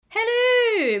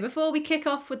before we kick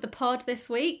off with the pod this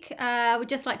week, we'd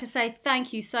just like to say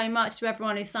thank you so much to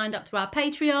everyone who signed up to our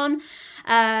Patreon.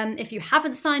 If you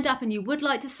haven't signed up and you would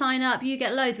like to sign up, you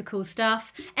get loads of cool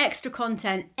stuff, extra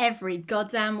content every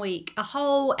goddamn week, a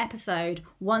whole episode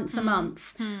once a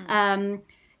month.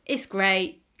 It's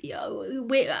great.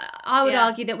 I would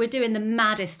argue that we're doing the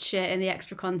maddest shit in the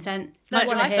extra content.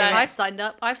 I've signed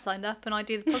up and I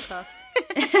do the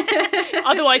podcast.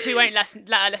 Otherwise we won't let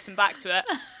her listen back to it.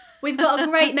 We've got a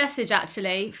great message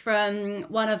actually from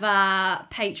one of our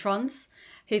patrons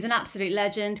who's an absolute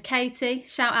legend, Katie.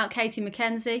 Shout out Katie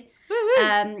McKenzie.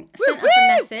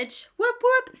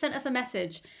 Sent us a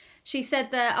message. She said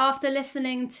that after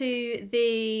listening to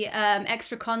the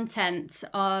extra content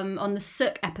on the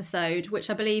Sook episode, which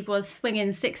I believe was Swingin'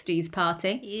 60s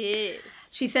Party. Yes.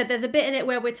 She said there's a bit in it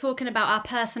where we're talking about our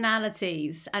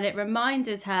personalities, and it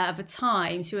reminded her of a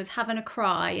time she was having a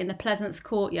cry in the Pleasance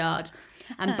courtyard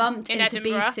and bumped into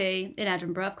BT, in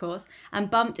Edinburgh, of course, and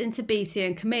bumped into BT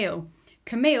and Camille.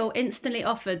 Camille instantly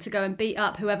offered to go and beat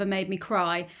up whoever made me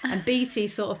cry, and BT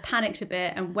sort of panicked a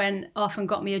bit and went off and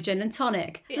got me a gin and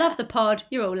tonic. Yeah. Love the pod.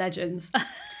 You're all legends.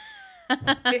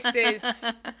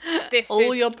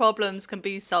 Your problems can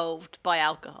be solved by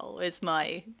alcohol is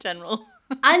my general.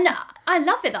 And I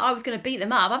love it that I was going to beat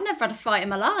them up. I've never had a fight in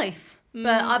my life.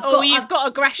 But you've got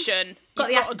aggression. Got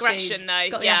the aggression, though.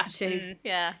 Got the attitude.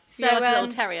 Yeah. So, you're like a little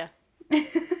terrier.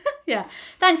 Yeah.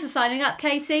 Thanks for signing up,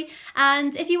 Katie.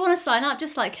 And if you want to sign up,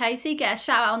 just like Katie, get a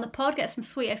shout out on the pod, get some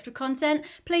sweet extra content,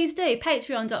 please do.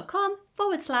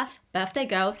 Patreon.com/Birthday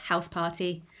Girls House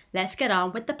Party. Let's get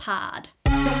on with the pod.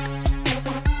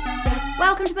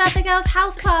 Welcome to Birthday Girls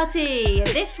House Party.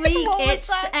 This week it's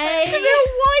Camille,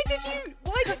 why did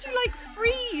you like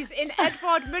freeze in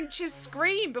Edvard Munch's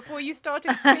scream before you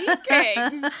started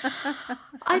speaking?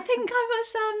 I think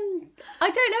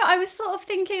I don't know, I was sort of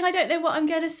thinking, I don't know what I'm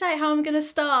going to say, how I'm going to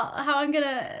start, how I'm going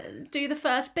to do the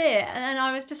first bit, and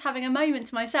I was just having a moment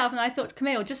to myself, and I thought,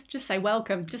 Camille, just say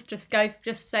welcome, just say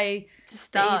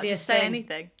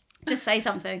anything. Just say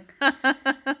something.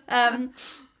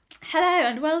 Hello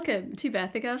and welcome to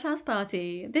Birthday Girls House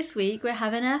Party. This week we're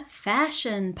having a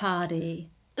fashion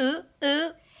party.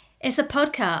 It's a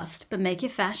podcast, but make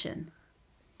it fashion.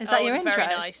 Is that your intro? Very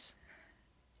nice.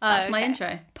 That's my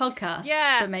intro. Podcast,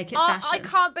 but make it fashion. I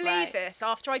can't believe this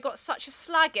after I got such a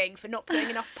slagging for not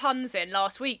putting enough puns in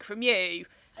last week from you,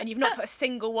 and you've not put a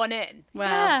single one in. Well,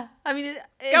 yeah. I mean,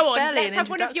 it's go on, barely let's have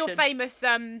one of your famous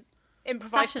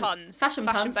improvised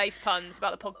fashion-based puns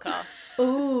about the podcast.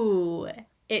 Ooh.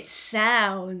 It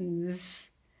sounds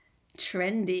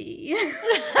trendy.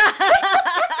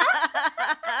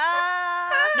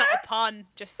 Not a pun,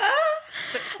 just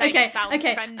saying it sounds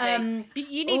trendy.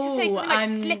 You need to say something like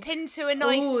slip into a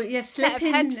nice set of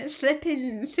headphones. Slip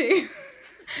into...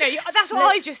 No, that's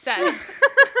what I've just said.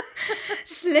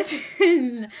 Slip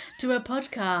in to a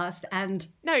podcast and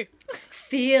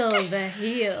feel the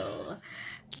heel.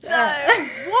 No.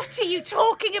 What are you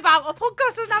talking about? A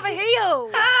podcast doesn't have a heel.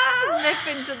 Slip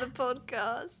into the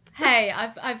podcast. Hey,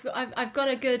 I've got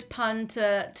a good pun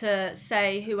to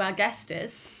say who our guest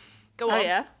is. Go on. Oh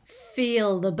yeah.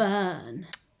 Feel the burn.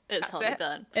 It's Holly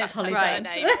Byrne. It's Holly Byrne.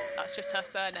 That's just her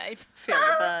surname. Feel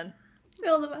the burn.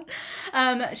 Feel the burn.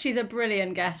 She's a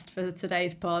brilliant guest for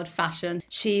today's pod, fashion.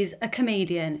 She's a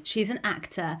comedian. She's an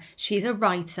actor. She's a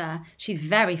writer. She's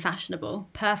very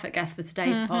fashionable. Perfect guest for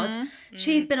today's pod.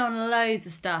 She's been on loads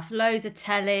of stuff, loads of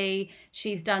telly.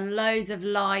 She's done loads of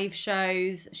live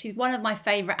shows. She's one of my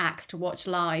favourite acts to watch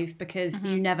live because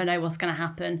you never know what's going to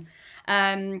happen.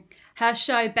 Her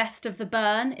show, Best of the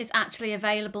Burn, is actually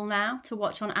available now to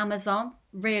watch on Amazon.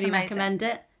 Really recommend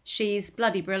it. She's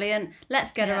bloody brilliant.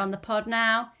 Let's get her on the pod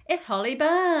now. It's Holly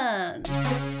Byrne.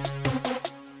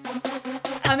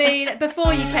 I mean,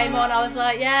 before you came on, I was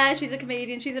like, yeah, she's a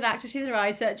comedian, she's an actor, she's a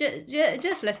writer.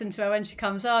 Just listen to her when she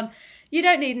comes on. You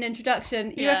don't need an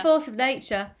introduction. You're a force of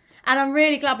nature. And I'm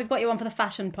really glad we've got you on for the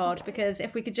fashion pod, because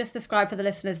if we could just describe for the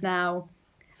listeners now,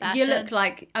 fashion. You look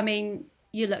like, I mean,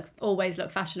 always look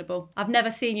fashionable. I've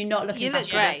never seen you not looking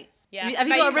fashionable. You look great. Yeah. Have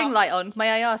you got a ring light on? May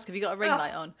I ask, have you got a ring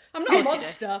light on? I'm not a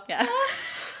monster. Yeah.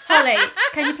 Holly,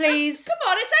 can you please... Come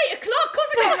on, it's 8 o'clock. Of course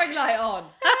I got a ring light on.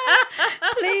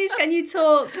 Please, can you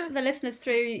talk the listeners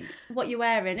through what you're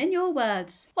wearing in your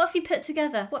words? What have you put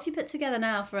together? What have you put together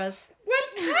now for us? Well,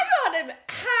 hang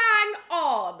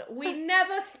on. We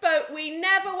never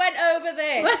went over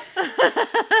this.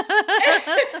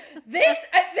 This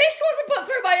wasn't put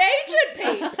through my agent,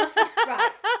 peeps.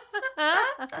 Right.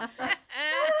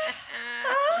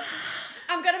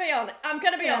 I'm gonna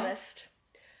be honest.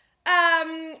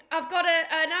 I've got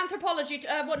an anthropology.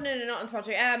 Not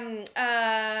anthropology.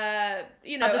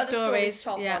 other stories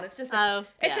top on. It's just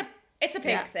it's a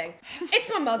pink thing. It's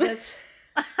my mother's.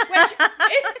 It's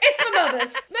my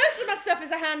mother's. Most of my stuff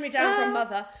is a hand-me-down from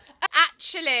mother.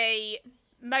 Actually,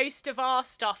 most of our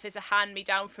stuff is a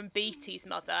hand-me-down from Beatty's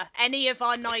mother. Any of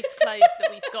our nice clothes that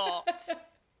we've got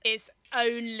is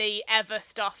only ever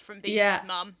stuff from Beatty's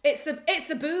mum. It's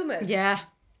the boomers. Yeah.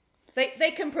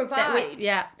 They can provide.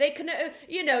 They can,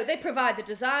 they provide the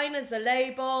designers, the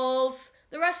labels.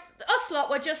 The rest, us lot,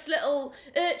 were just little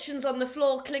urchins on the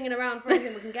floor clinging around for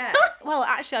anything we can get. Well,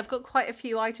 actually, I've got quite a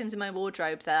few items in my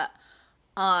wardrobe that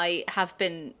have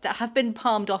been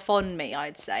palmed off on me,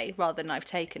 I'd say, rather than I've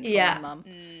taken from my mum,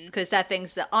 because they're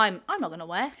things that I'm not going to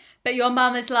wear. But your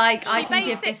mum is like, I can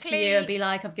give this to you and be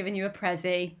like, I've given you a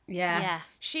prezi. Yeah.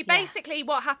 She basically,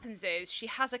 what happens is she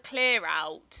has a clear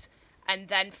out and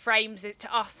then frames it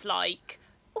to us like,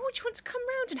 oh, do you want to come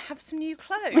round and have some new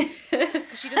clothes?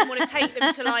 She doesn't want to take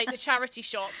them to like the charity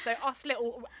shop. So us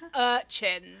little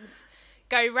urchins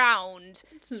go round,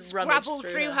 scrabble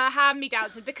through her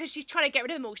hand-me-downs, and because she's trying to get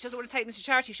rid of them all, she doesn't want to take them to the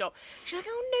charity shop. She's like,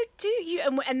 oh no, do you?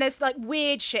 And there's like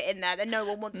weird shit in there that no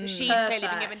one wants that she's clearly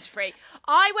been given to free.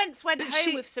 I went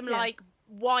home with some like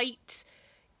white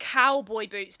cowboy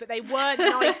boots, but they weren't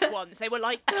nice ones. They were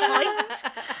like tight.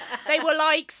 They were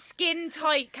like skin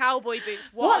tight cowboy boots.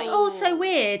 What's also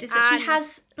weird is that she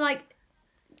has like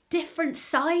different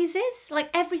sizes. Like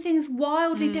everything's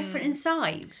wildly different in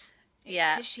size.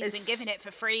 Yeah, because she's been giving it for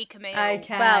free, Camille.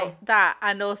 Okay. Well, that,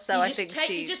 and also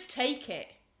you just take it.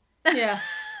 Yeah.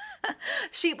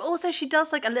 She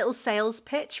does like a little sales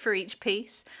pitch for each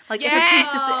piece. Like if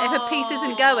a piece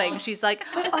isn't going, she's like,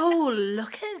 "Oh,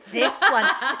 look at this one,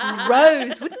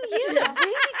 Rose. Wouldn't you look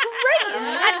really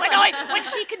great?" And when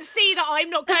she can see that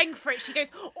I'm not going for it, she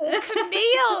goes, "Oh,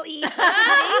 Camille, look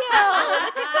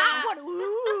at that one."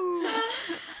 Ooh.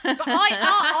 But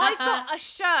I've got a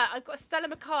shirt. I've got a Stella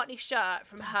McCartney shirt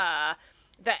from her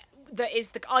that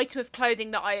is the item of clothing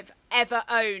that I've ever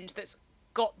owned that's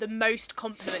got the most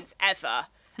compliments ever.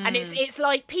 And it's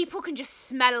like people can just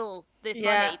smell the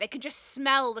money. They can just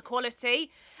smell the quality.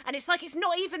 And it's like it's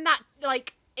not even that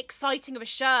like exciting of a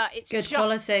shirt. It's good just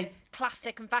quality,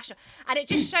 classic and fashion. And it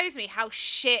just shows me how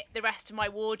shit the rest of my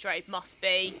wardrobe must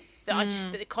be. That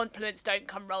that the compliments don't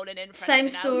come rolling in. Same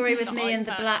story with me and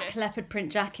the black leopard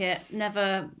print jacket.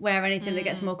 Never wear anything that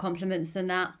gets more compliments than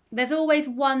that. There's always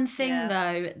one thing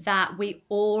though that we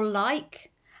all like.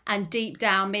 And deep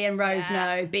down, me and Rose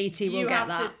know Beatty will get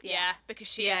that. Because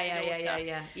she is the daughter.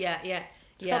 Yeah.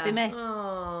 It's got to be me.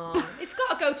 Oh, it's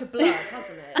got to go to blood,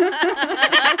 hasn't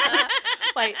it?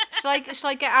 Wait, shall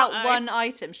I get out one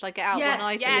item? Shall I get out one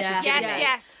item?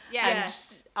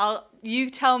 Yes.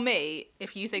 You tell me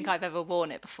if you think I've ever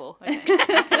worn it before.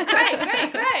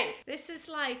 Okay. Great. This is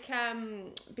like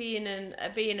being in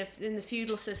the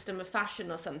feudal system of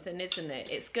fashion or something, isn't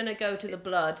it? It's gonna go to the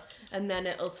blood, and then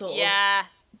it'll sort of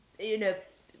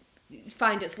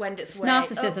find its way.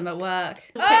 Narcissism at work.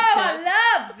 Oh,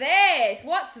 I love this.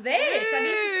 What's this? I need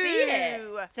to see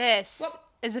it. This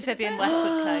is a Vivienne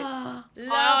Westwood coat. Love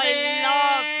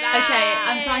that. Okay,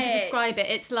 I'm trying to describe it.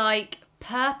 It's like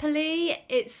purpley.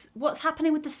 It's what's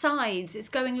happening with the sides. It's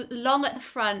going long at the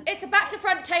front. It's a back to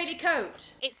front taily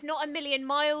coat. It's not a million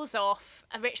miles off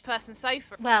a rich person's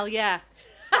sofa. Well, yeah.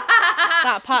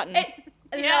 That pattern.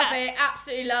 Love it,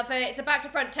 absolutely love it. It's a back to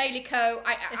front taily coat.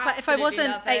 If I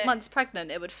wasn't 8 months pregnant,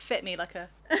 it would fit me like a.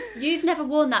 You've never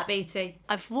worn that, Beatty.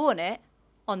 I've worn it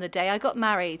on the day I got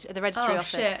married at the registry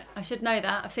office. Oh shit! I should know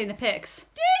that. I've seen the pics.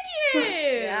 Did you?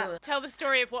 Yeah. Tell the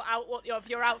story of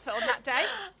your outfit on that day.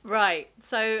 Right.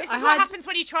 So this is what happens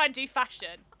when you try and do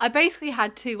fashion. I basically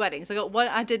had two weddings. I got one.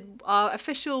 I did our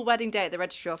official wedding day at the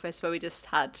registry office where we just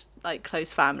had like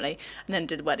close family, and then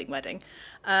did wedding.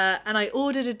 And I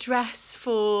ordered a dress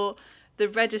for the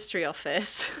registry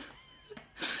office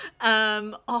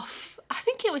off. I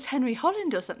think it was Henry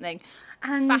Holland or something.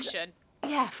 And fashion.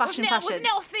 Yeah, fashion. Wasn't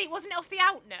it off the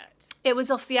Outnet? It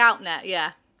was off the Outnet,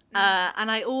 yeah. And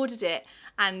I ordered it,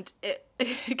 and it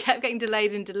kept getting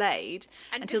delayed until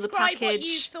the package. Describe what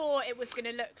you thought it was going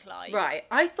to look like. Right,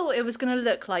 I thought it was going to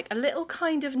look like a little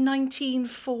kind of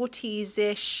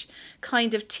 1940s-ish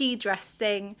kind of tea dress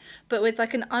thing, but with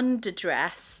like an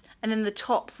underdress, and then the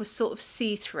top was sort of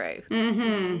see-through.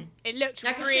 Mm-hmm. It looked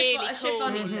like really cool. A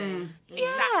chiffon thing.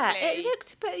 Exactly. Yeah, it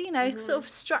looked, but sort of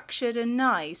structured and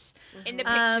nice. In the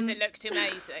pictures, it looked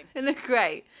amazing. It looked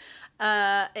great.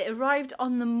 It arrived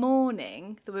on the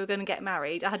morning that we were going to get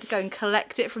married. I had to go and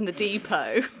collect it from the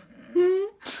depot.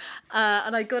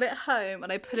 And I got it home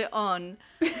and I put it on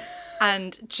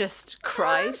and just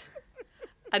cried.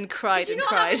 And cried and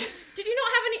cried. Did you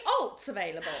not have any alt? shorts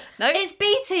available? No. It's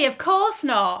BT, of course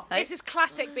not. This is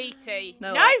classic BT.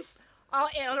 No.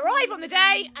 It'll arrive on the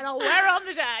day and I'll wear it on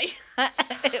the day.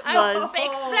 It was. But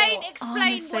explain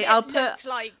Honestly, what it looked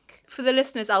like. For the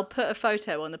listeners, I'll put a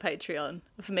photo on the Patreon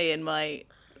of me in my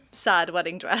sad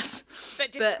wedding dress.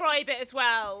 But describe it as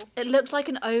well. It looked like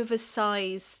an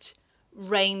oversized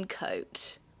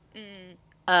raincoat.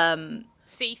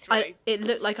 See-through. It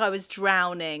looked like I was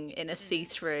drowning in a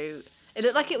see-through. It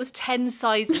looked like it was 10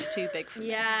 sizes too big for me.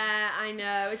 Yeah, I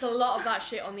know. It's a lot of that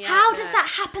shit on the How internet. does that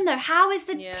happen though? How is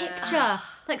the picture?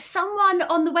 Like someone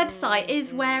on the website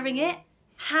is wearing it.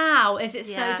 How is it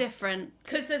so different?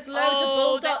 Because there's loads of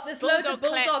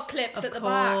bulldog clips at the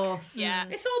back. Yeah.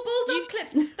 It's all bulldog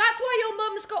clips. That's why your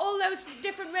mum's got all those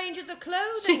different ranges of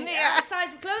clothing,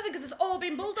 size of clothing, because it's all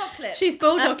been bulldog clips. She's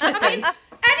bulldog clipping.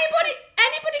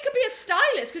 Anybody could be a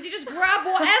stylist because you just grab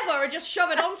whatever and just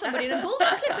shove it on somebody and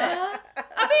bulldog clip it.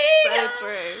 I mean, So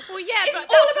true. Well, yeah, it's but all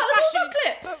that's about for the fashion, bulldog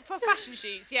clips. for fashion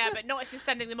shoots, yeah, but not if you're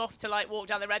sending them off to like walk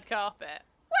down the red carpet.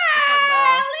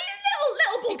 Well,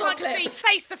 little You bulldog can't just be clips.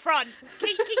 face the front.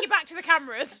 Keep your back to the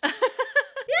cameras.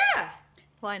 Yeah.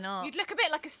 Why not? You'd look a bit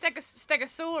like a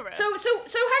stegosaurus. So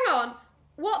hang on.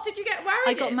 What did you get married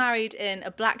I got in? married in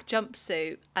a black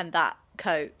jumpsuit and that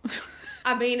coat.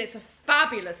 I mean, it's a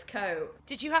fabulous coat.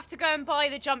 Did you have to go and buy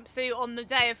the jumpsuit on the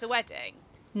day of the wedding?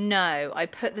 No, I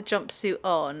put the jumpsuit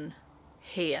on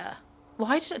here.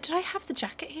 Why did I have the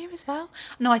jacket here as well?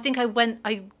 No, I think I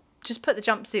just put the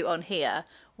jumpsuit on here,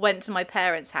 went to my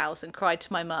parents' house and cried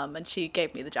to my mum and she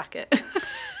gave me the jacket.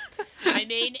 I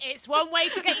mean, it's one way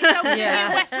to get yourself a new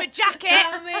Westwood jacket.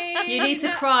 I mean, You need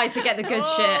to cry to get the good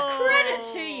shit. credit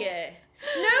to you.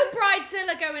 No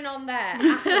bridezilla going on there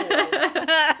at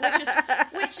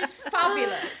all, which is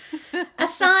fabulous.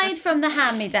 Aside from the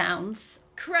hand-me-downs,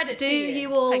 Credit do to you.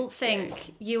 you all Thank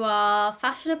think you are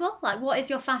fashionable? Like, what is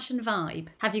your fashion vibe?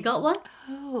 Have you got one?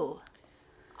 Oh.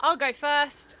 I'll go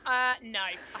first. No,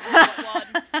 I haven't got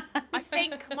one. I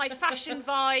think my fashion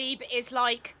vibe is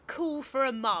like cool for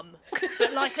a mum,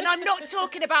 but like, and I'm not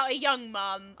talking about a young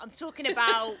mum. I'm talking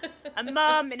about a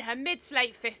mum in her mid to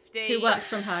late 50s Who works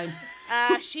from home?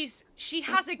 She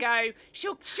has a go.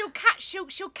 She'll catch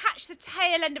the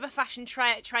tail end of a fashion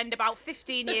trend about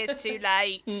 15 years too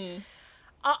late.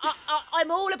 I'm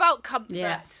all about comfort.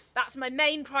 Yeah. That's my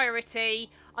main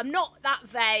priority. I'm not that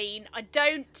vain. I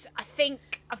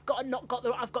think I've got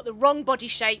the wrong body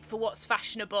shape for what's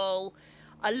fashionable.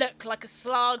 I look like a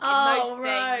slug in most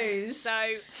things. Rose.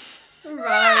 So,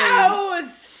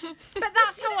 Rose! but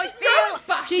that's how I feel.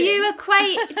 Do you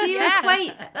equate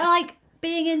like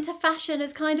being into fashion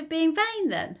as kind of being vain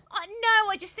then? No,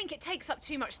 I just think it takes up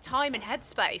too much time and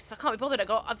headspace. I can't be bothered. I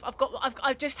don't have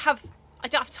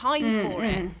time for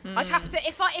it. I'd have to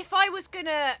if I was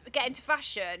gonna get into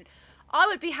fashion, I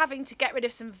would be having to get rid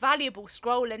of some valuable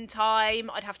scrolling time.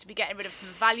 I'd have to be getting rid of some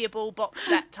valuable box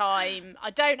set time. I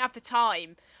don't have the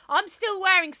time. I'm still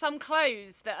wearing some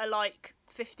clothes that are like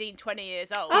 15, 20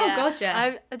 years old. Oh, God,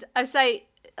 yeah. I say,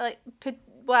 like,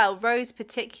 Rose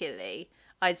particularly,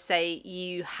 I'd say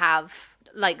you have,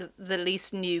 like, the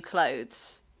least new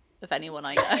clothes of anyone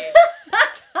I know.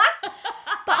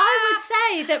 But I would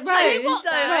say that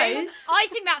Rose, I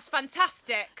think that's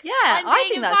fantastic. Yeah, I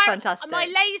think that's fantastic. My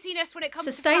laziness when it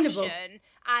comes Sustainable. to fashion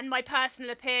and my personal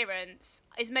appearance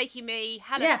is making me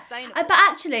hella sustainable. But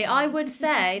actually, I would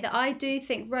say that I do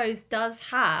think Rose does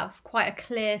have quite a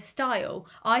clear style.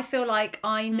 I feel like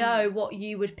I know what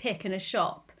you would pick in a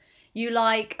shop. You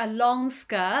like a long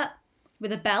skirt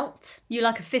with a belt. You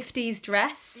like a 50s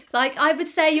dress. Like, I would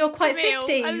say you're quite Camille,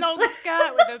 50s. a long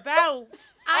skirt with a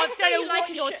belt. I I'd say don't you know like what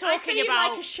a you're I'd say talking you about.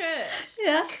 like a shirt.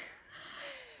 Yeah.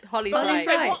 Holly's Well, right.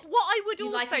 so So what I would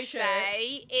You like also a shirt?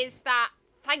 say is that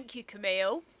thank you,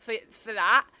 Camille, for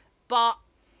that. But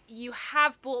you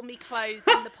have bought me clothes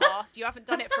in the past. You haven't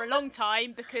done it for a long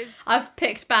time because I've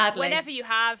picked badly. whenever you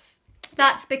have.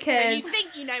 That's So because you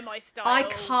think you know my style. I you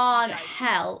can't don't.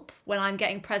 help when I'm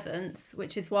getting presents,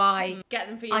 which is why Get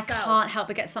them for I yourself. can't help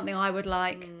but get something I would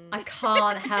like. I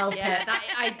can't help Yeah,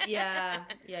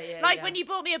 it. Like when you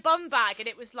bought me a bum bag and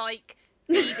it was like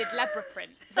beaded zebra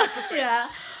print. Yeah.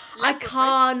 I Leopard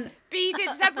can't. Beaded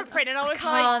zebra print, and I was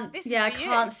Can't. like, "This is Yeah, I for you."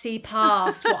 can't see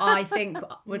past what I think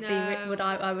would No. be.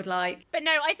 I would like. But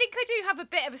no, I think I do have a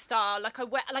bit of a style. Like I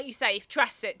wear, like you say,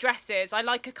 dresses. I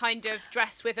like a kind of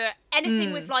dress with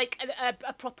anything with like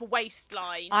a proper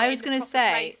waistline. I was in the gonna proper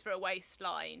say- place for a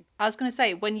waistline. I was going to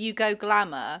say, when you go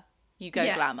glamour, you go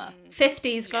Yeah. glamour.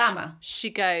 50s glamour. She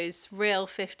goes real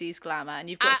 50s glamour, and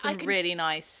you've got I some can- really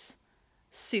nice,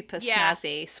 super Yeah.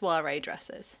 snazzy soiree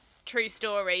dresses. true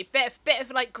story. Bit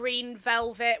of like green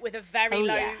velvet with a very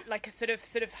low, like a sort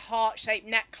of heart-shaped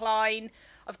neckline.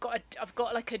 I've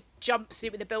got like a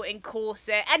jumpsuit with a built-in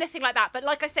corset, anything like that. But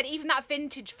like I said, even that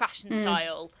vintage fashion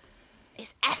style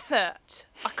is effort.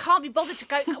 I can't be bothered to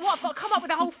go. What? I've got to come up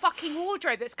with a whole fucking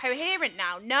wardrobe that's coherent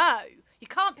now. No, you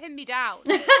can't pin me down.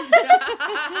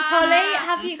 Holly,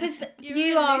 have you? Because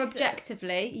you are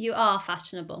objectively, you are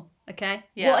fashionable. Okay.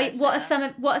 Yeah. What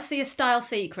are your style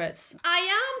secrets? I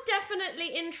am definitely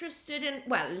interested in.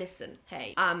 Well, listen.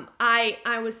 Hey.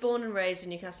 I was born and raised in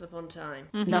Newcastle upon Tyne.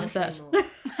 Enough said.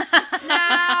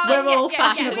 Now We're all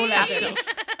fashionable legends.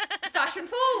 Fashion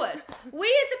forward. We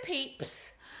as a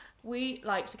peeps, we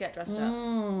like to get dressed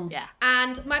up. Yeah.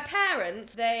 And my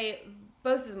parents,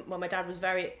 both of them, well, my dad was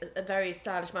a very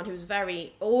stylish man who was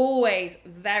always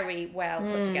very well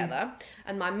put together.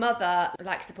 And my mother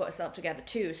likes to put herself together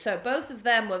too. So both of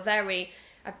them were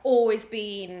I've always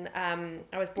been, I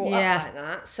was brought up like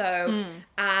that. So,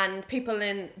 and people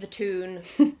in the Toon,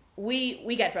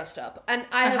 we get dressed up. And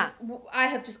I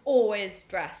have just always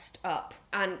dressed up.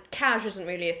 And cash isn't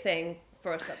really a thing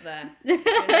for us up there. You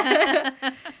know?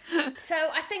 So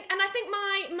I think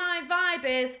my vibe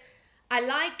is,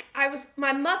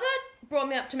 my mother brought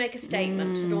me up to make a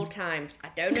statement at all times. I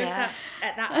don't know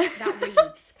if that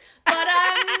reads.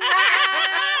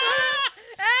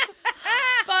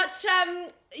 But,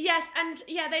 yes, and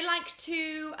yeah, they like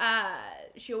to,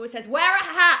 she always says, wear a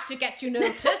hat to get you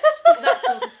noticed, that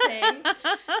sort of thing.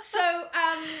 So,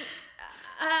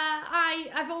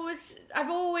 I've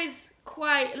always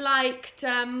quite liked,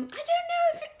 I don't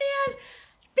know if it is,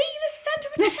 being the centre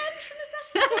of attention, is that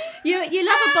a thing? You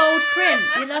love a bold print.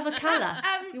 You love a colour.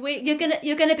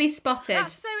 You're gonna be spotted.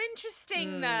 That's so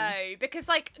interesting though, because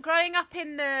like growing up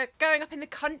in the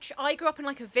country, I grew up in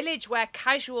like a village where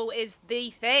casual is the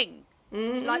thing.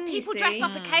 Like people dress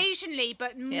up occasionally,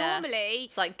 but normally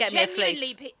it's like get me a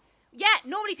fleece.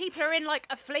 Normally people are in like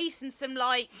a fleece and some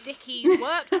like Dickies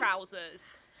work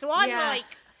trousers. So I'm like,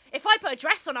 if I put a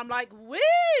dress on, I'm like, woo,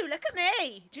 look at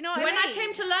me. Do you know what I mean? When I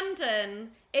came to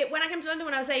London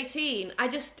when I was 18, I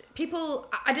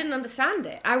didn't understand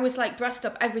it. I was like dressed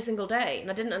up every single day, and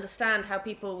I didn't understand how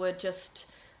people would just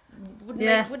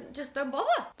don't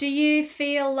bother. Do you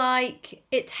feel like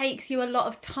it takes you a lot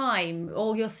of time,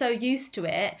 or you're so used to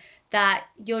it that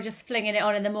you're just flinging it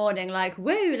on in the morning like,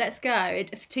 woo, let's go?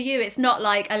 To you, it's not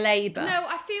like a labour. No,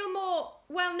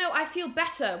 I feel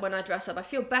better when I dress up. I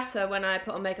feel better when I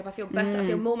put on makeup. I feel better. I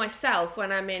feel more myself when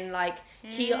I'm in like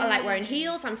heel. I like wearing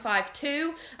heels. I'm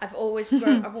 5'2". I've always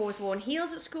worn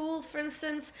heels at school, for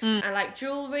instance. I like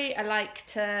jewellery. I like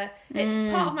to. It's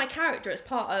part of my character. It's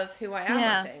part of who I am.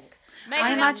 I think.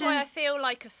 Maybe that's why I feel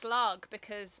like a slug,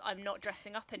 because I'm not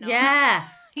dressing up enough. Yeah.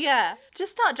 Yeah.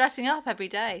 Just start dressing up every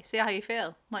day. See how you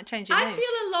feel. Might change your mood. I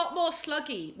feel a lot more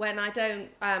sluggy when I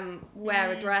don't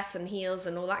wear a dress and heels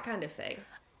and all that kind of thing.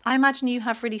 I imagine you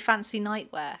have really fancy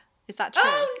nightwear. Is that true?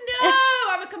 Oh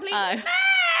no! I'm a complete mess!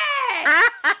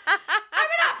 I'm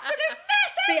an absolute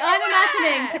mess! See, I'm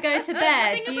imagining to go to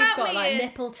bed, you've got like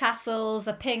nipple tassels,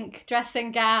 a pink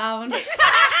dressing gown.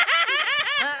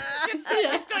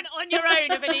 Just on your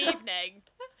own of an evening.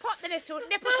 Pop the nipple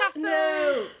tassels.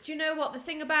 No. Do you know what the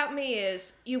thing about me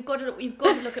is? You've got to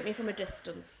look at me from a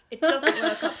distance. It doesn't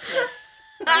work up close.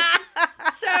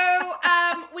 So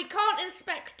we can't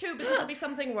inspect too because there'll be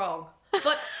something wrong. But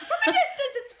from a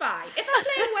distance, it's fine. If I'm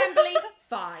playing Wembley,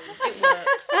 fine, it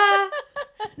works.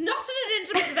 Not in an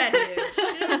intimate venue.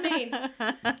 You know what I mean?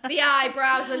 The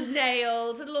eyebrows, the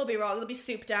nails, it'll all be wrong. It'll be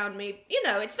souped down me. You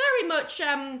know, it's very much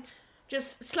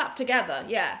just slapped together.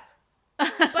 Yeah. But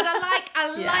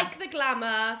I like the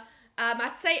glamour.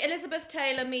 I'd say Elizabeth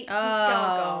Taylor meets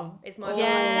Gaga is my favorite.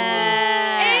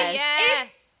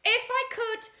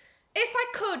 If I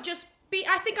could just be,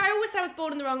 I think I always say I was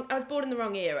born in the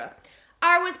wrong era.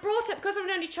 I was brought up, because I'm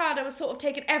an only child, I was sort of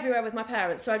taken everywhere with my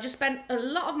parents. So I just spent a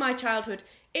lot of my childhood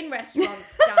in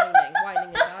restaurants, wining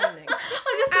and dining.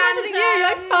 I'm just imagining you,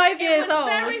 like 5 years old,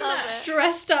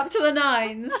 dressed up to the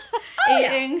nines,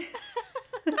 eating.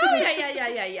 Oh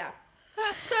yeah.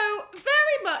 So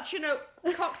very much,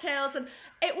 cocktails, and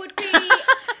it would be,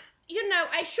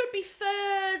 I should be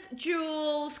furs,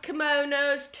 jewels,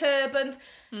 kimonos, turbans.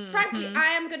 Frankly, I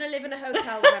am going to live in a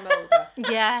hotel when I'm older.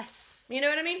 Yes. You know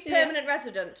what I mean? Permanent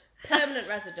resident.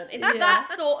 It's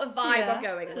that sort of vibe we're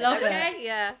going with, love okay? It.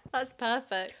 Yeah, that's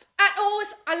perfect. And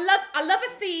always, I love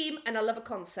a theme and I love a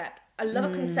concept. I love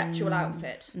a conceptual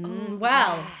outfit.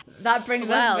 Well, that brings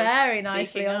us very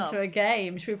nicely onto a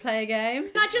game. Should we play a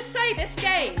game? Can I just say, this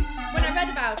game, when I read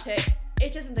about it,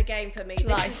 it isn't a game for me.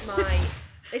 This is my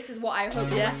This is what I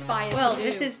hope you aspire Well, to do.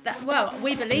 this is that. Well,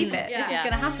 we believe it. Yeah. This is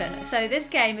going to happen. So this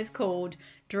game is called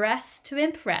Dress to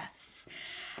Impress.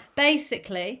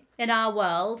 Basically, in our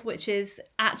world, which is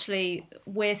actually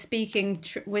we're speaking.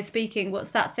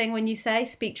 What's that thing when you say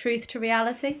speak truth to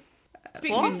reality?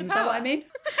 Speak truth to Is that power. what I mean?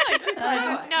 No, truth to power. Is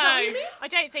that what you No, mean? I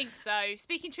don't think so.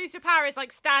 Speaking truth to power is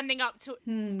like standing up to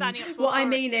What I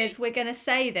mean authority. is we're going to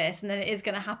say this, and then it is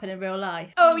going to happen in real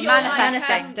life. Oh, you're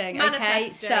manifesting. Okay,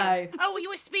 manifesting. so Oh, you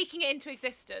were speaking it into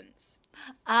existence.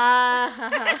 Ah.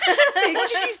 What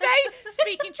did you say?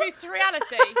 Speaking truth to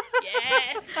reality.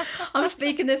 Yes. I'm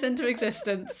speaking this into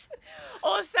existence.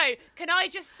 Also, can I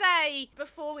just say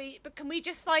can we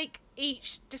just like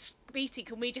BT,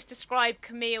 can we just describe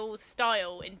Camille's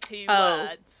style in 2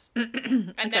 words?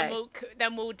 And Okay.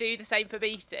 then we'll do the same for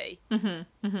BT.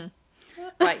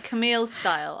 Right, Camille's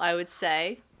style, I would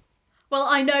say. Well,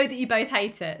 I know that you both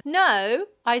hate it. No,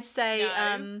 I'd say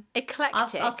No.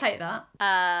 eclectic. I'll take that.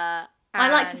 I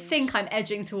like to and think I'm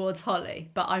edging towards Holly,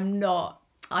 but I'm not.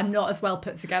 I'm not as well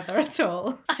put together at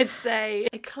all. I'd say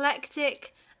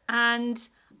eclectic, and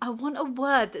I want a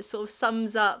word that sort of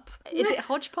sums up. Is it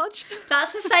hodgepodge?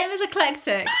 That's the same as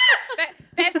eclectic.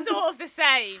 They're sort of the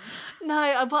same.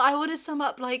 No, but I want to sum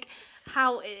up like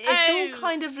how it's all Oh.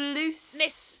 kind of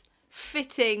loose,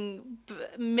 fitting,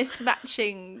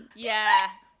 mismatching. Yeah.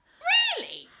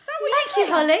 Really? Is that what Thank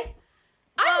you, Holly.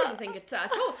 I wouldn't think it's that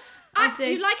at all. I do.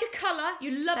 You like a colour.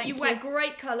 You love. Thank You wear you.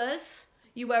 great colours.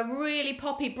 You wear really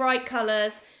poppy, bright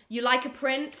colours. You like a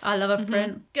print. I love a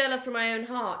print. Girl from my own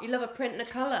heart. You love a print and a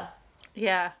colour.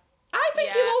 Yeah. I think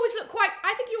Yeah. you always look quite.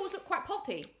 I think you always look quite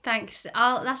poppy. Thanks.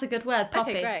 That's a good word,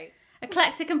 poppy. Okay, great.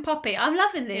 Eclectic and poppy. I'm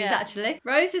loving these, Yeah. actually.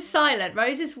 Rose is silent.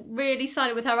 Rose is really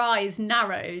silent with her eyes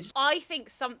narrowed. I think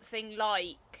something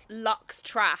like Lux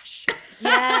Trash.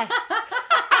 Yes.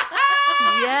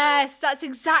 Yes, that's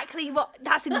exactly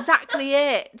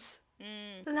it.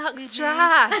 Lux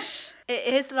trash.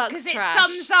 It is Lux Because trash. it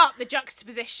sums up the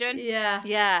juxtaposition. Yeah.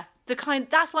 Yeah,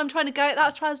 that's what I'm trying to go.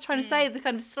 That's what I was trying to say. The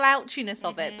kind of slouchiness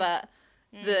of it, but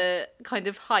the kind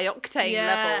of high octane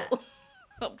Yeah. level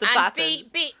of the And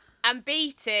patterns. and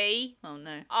BT, Oh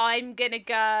no. I'm gonna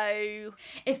go.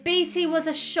 If BT was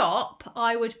a shop,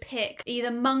 I would pick either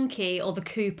Monkey or the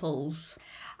Couples.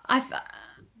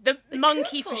 The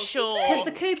monkey for Couples, sure. Because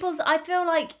the Couples, I feel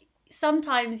like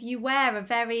sometimes you wear a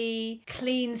very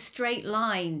clean, straight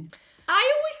line.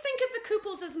 I always think of the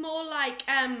couples as more like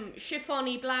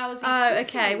chiffony blousey. Oh,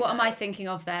 okay. frou-frou, What am I though. thinking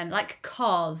of then? Like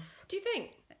Cos. Do you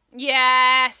think?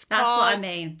 Yes, That's what I cause-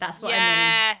 mean. That's what I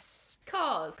Yes.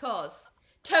 Cars.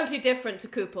 Totally different to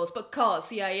couples, but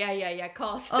cars. Yeah,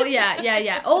 cars. mean. Oh,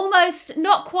 yeah. Almost,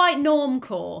 not quite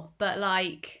normcore, but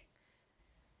like...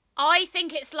 I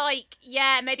think it's like,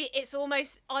 maybe it's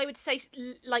almost, I would say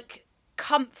like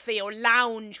comfy or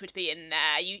lounge would be in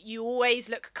there. You always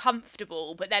look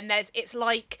comfortable, but then there's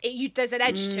an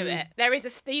edge to it. There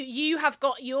is you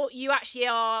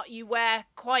wear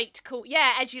quite cool.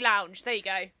 Yeah, edgy lounge. There you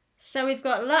go. So we've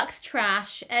got Lux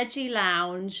Trash, Edgy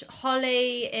Lounge.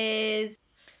 Holly is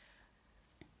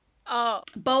Oh,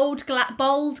 bold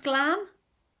glam.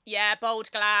 yeah, bold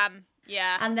glam.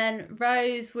 Yeah. And then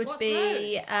Rose would What's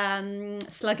be Rose?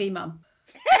 Sluggy Mum.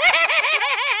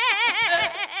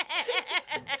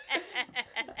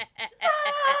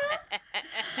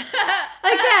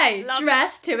 Okay, Love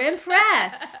dress to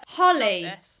impress. Holly.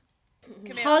 Yes.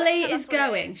 Camille, Holly tell us is what it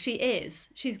going.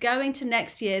 She's going to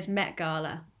next year's Met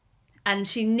Gala. And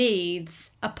she needs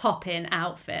a pop-in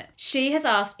outfit. She has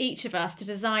asked each of us to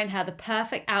design her the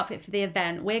perfect outfit for the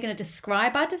event. We're going to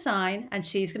describe our design and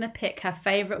she's going to pick her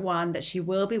favourite one that she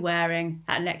will be wearing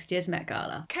at next year's Met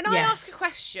Gala. Can I ask a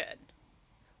question?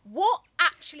 What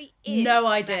actually is No the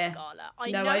idea. Met Gala? I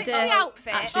No know idea. it's the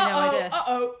outfit. Actually, no idea.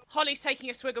 Uh-oh. Holly's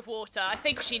taking a swig of water. I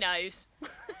think she knows.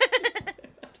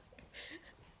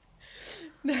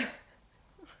 Is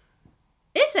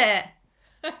it?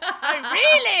 Oh,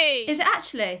 really? Is it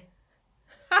actually?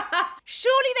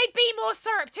 Surely they'd be more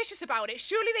surreptitious about it.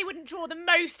 Surely they wouldn't draw the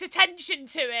most attention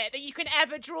to it that you can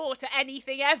ever draw to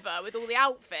anything ever with all the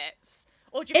outfits.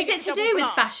 Or do you Is think it it's to double do with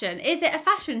bluff? fashion? Is it a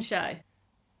fashion show?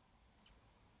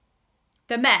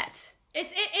 The Met.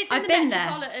 It's in I've the been there.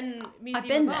 Metropolitan Museum I've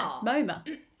been of there. Art.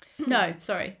 MoMA. No,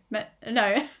 sorry. No.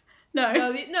 No.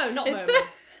 No, not It's MoMA.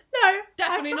 no.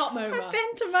 Definitely I've- not MoMA. I've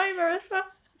been to MoMA as well.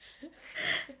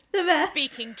 The Met.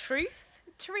 Speaking truth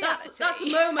to reality. That's the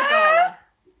MoMA Gala.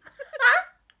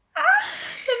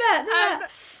 The Met.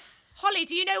 Holly,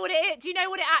 do you know what it is? Do you know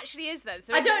what it actually is then?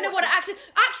 So I is it don't know what it watching-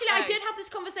 actually. I Oh. did have this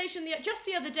conversation just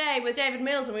the other day with David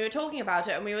Mills, and we were talking about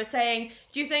it, and we were saying,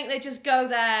 do you think they just go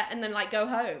there and then like go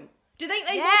home? Do you think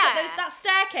they walk up Yeah. that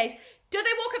staircase? Do they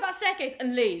walk up that staircase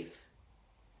and leave?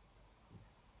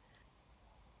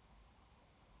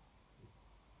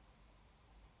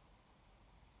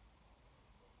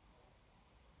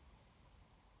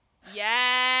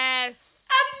 Yes.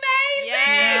 Amazing!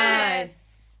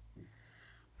 Yes.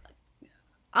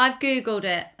 I've Googled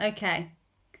it. Okay.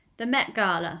 The Met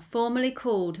Gala, formerly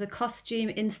called the Costume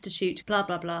Institute, blah,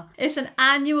 blah, blah. It's an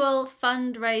annual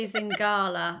fundraising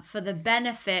gala for the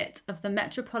benefit of the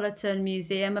Metropolitan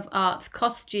Museum of Art's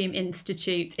Costume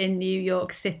Institute in New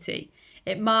York City.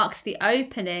 It marks the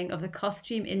opening of the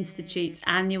Costume Institute's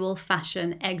annual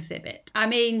fashion exhibit. I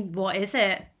mean, what is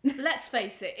it? Let's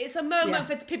face it, it's a moment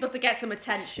for people to get some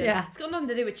attention. Yeah. It's got nothing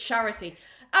to do with charity.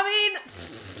 I mean,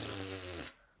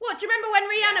 what, do you remember when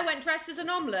Rihanna went dressed as an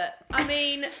omelette? I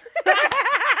mean,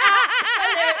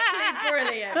 absolutely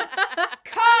brilliant.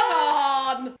 Come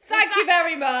on! Thank you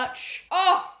very much.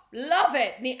 Oh, love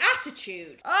it. And the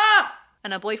attitude. Ah!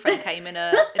 And her boyfriend came in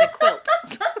a quilt.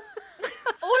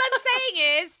 All I'm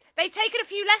saying is they've taken a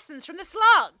few lessons from the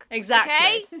slug.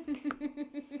 Exactly. Okay?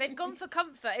 They've gone for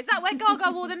comfort. Is that where Gaga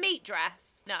wore the meat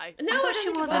dress? No. No, I thought she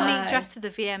wore the was. meat dress to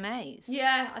the VMAs.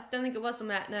 Yeah, I don't think it was the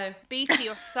Met, no. Beatty,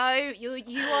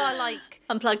 you are like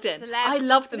I'm plugged in. Celeb. I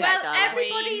love the Met Well,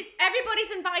 Gala.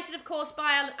 everybody's invited, of course,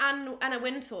 by Anna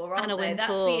Wintour, aren't Anna they?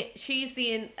 Wintour. She's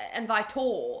the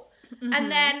invitor.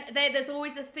 And then there's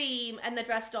always a theme, and they're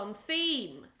dressed on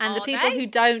theme. And the Are people they? who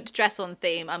don't dress on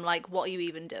theme, I'm like, what are you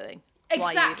even doing? Why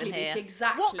are you Exactly, even here? Beach,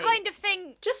 exactly. what kind of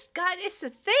thing? Just, guys, it's a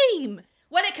theme.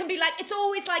 Well, it can be like, it's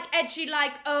always like edgy,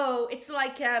 like, oh, it's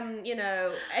like,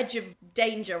 edge of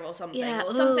danger or something. Yeah,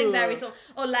 Or something ooh. very,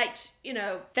 or like,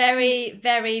 Very,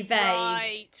 very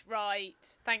vague. Right.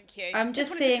 Thank you. I'm just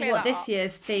wanted to seeing clear what that this up.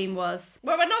 year's theme was.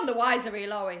 well, we're none the wiser, really,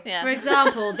 are we? Yeah. For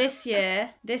example, this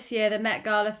year the Met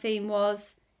Gala theme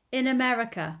was In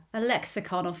America, a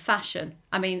lexicon of fashion.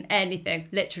 I mean, anything,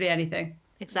 literally anything.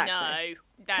 Exactly.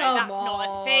 No, Come that's not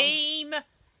on. a theme.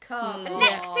 Come A on.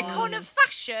 lexicon of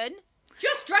fashion.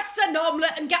 Just dress as an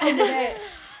omelette and get on with it.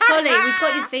 Holly, we've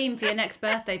got your theme for your next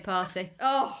birthday party.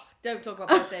 Oh, don't talk about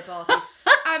birthday parties.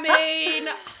 I mean,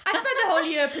 I spent the whole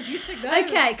year producing those.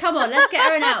 Okay, come on, let's get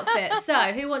her an outfit. So,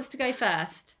 who wants to go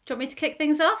first? Do you want me to kick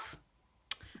things off?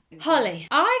 Holly,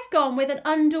 I've gone with an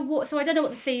underwater. So I don't know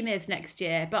what the theme is next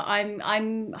year, but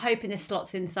I'm hoping this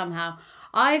slots in somehow.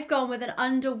 I've gone with an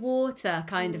underwater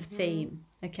kind of theme.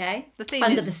 Okay, The theme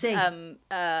under is the sea.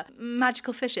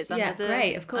 magical fishes under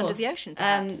Great, of course. under the ocean.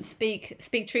 Perhaps.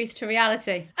 Speak truth to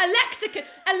reality. A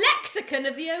lexicon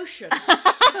of the ocean.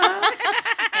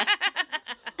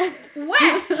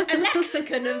 Wet, a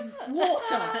lexicon of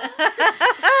water.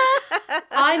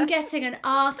 I'm getting an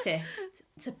artist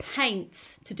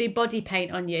to do body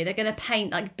paint on you. They're going to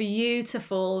paint like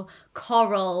beautiful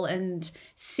coral and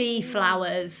sea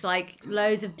flowers, like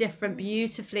loads of different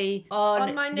beautifully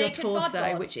on my your naked torso,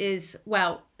 bod. which is,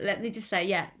 well, let me just say,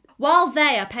 yeah. While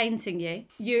they are painting you,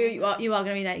 you are going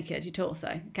to be naked, your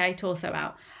torso, okay? Torso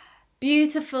out.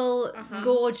 Beautiful,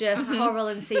 gorgeous coral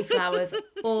and sea flowers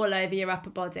all over your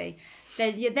upper body.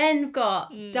 Then you then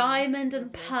got diamond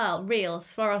and pearl, real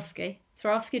Swarovski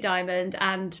diamond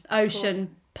and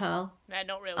ocean pearl. They're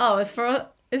not real. Oh, diamonds.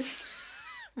 it's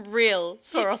Real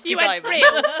Swarovski You went diamonds.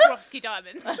 real Swarovski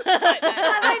diamonds. It's like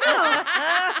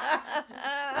that.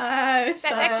 oh,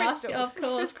 They're Swarovski, crystals. of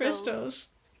course, Crystals.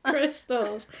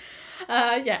 crystals.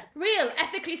 Yeah, Real,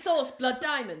 ethically sourced blood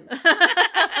diamonds.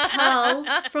 pearls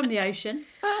from the ocean.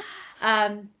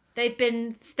 They've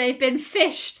been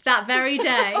fished that very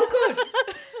day. Oh,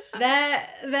 good.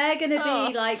 They're going to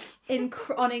be like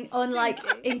on like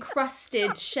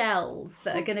encrusted shells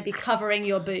that are going to be covering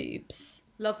your boobs.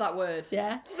 Love that word.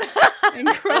 Yeah,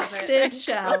 encrusted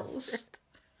shells.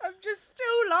 I'm just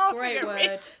still laughing Great at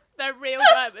word. They're real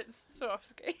diamonds,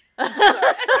 Swarovski.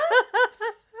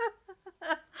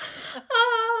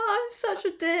 Oh, I'm such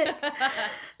a dick.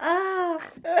 Oh.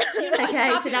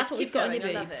 Okay, so that's what we've got on your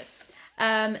I love boobs.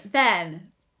 it.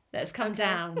 Then let's come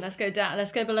down. Let's go down.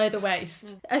 Let's go below the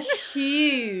waist. A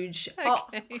huge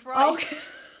Christ,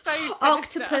 so sinister.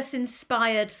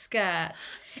 octopus-inspired skirt.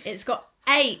 It's got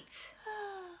 8.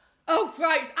 Oh,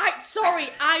 right. Sorry,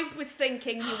 I was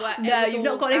thinking you were... it No, was you've all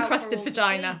not got out encrusted for all to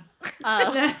vagina. see.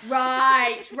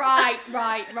 Right. Well,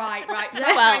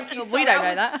 Thank you. we Sorry, don't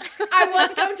know that. I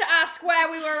was going to ask where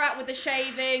we were at with the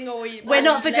shaving, or We're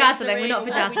not lasering, vajazzling. We're not or what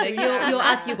we vajazzling. do. You're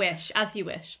as you wish. As you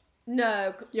wish.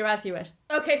 No. You're as you wish.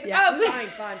 Okay. Yeah. Oh,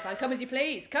 fine. Come as you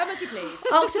please.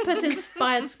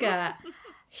 Octopus-inspired skirt.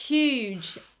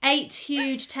 Huge. 8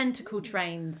 huge tentacle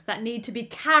trains that need to be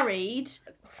carried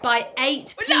by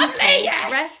 8 people Lovely, yes!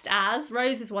 dressed as,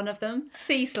 Rose is one of them,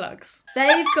 sea slugs.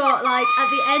 They've got like at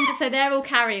the end, so they're all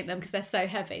carrying them because they're so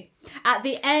heavy. At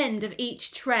the end of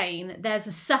each train, there's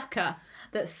a sucker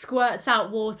that squirts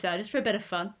out water just for a bit of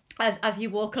fun as you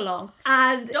walk along.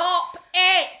 And Stop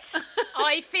it!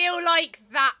 I feel like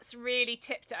that's really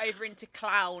tipped it over into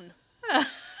clown.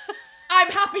 I'm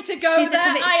happy to go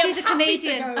there. She's a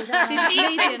comedian.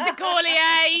 She's been to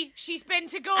Gaulier. She's been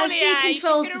to Gaulier. And she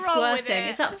controls She's the gonna roll with squirting. it.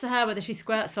 It's up to her whether she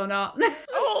squirts or not.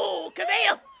 Oh,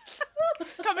 Camille.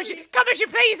 Come as you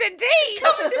please, indeed.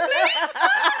 Come as you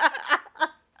please.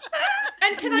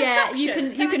 And can I suction? you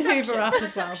can I hoover suction? up Can I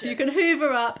as well. suction? You can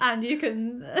hoover up and you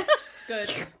can. Good.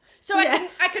 So Yeah.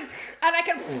 I can do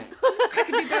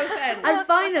both ends. And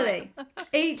finally,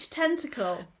 each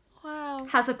tentacle Wow.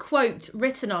 has a quote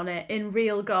written on it in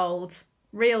real gold.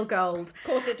 Real gold. Of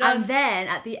course it does. And then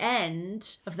at the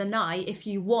end of the night, if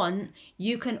you want,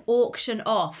 you can auction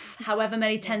off however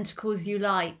many tentacles you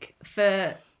like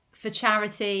for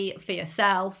charity, for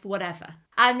yourself, whatever.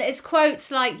 And it's quotes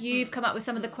like you've come up with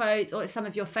some of the quotes, or it's some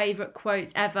of your favourite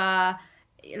quotes ever,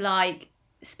 like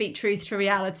speak truth to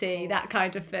reality, that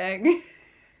kind of thing.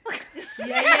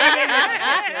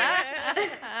 Yeah.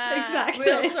 Exactly.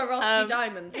 Real Swarovski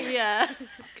diamonds. Yeah.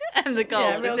 And the gold.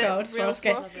 Yeah, real is it gold, real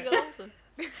Swarovski. Swarovski gold?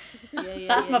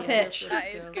 That's my pitch. That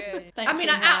is good. Thank I mean,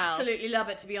 you. I absolutely love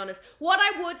it, to be honest. What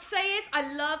I would say is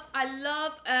I love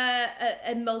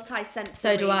a multi-sensory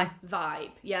So do I.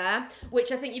 vibe, yeah?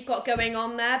 Which I think you've got going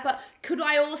on there. But could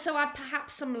I also add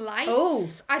perhaps some lights? Oh.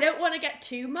 I don't want to get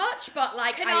too much, but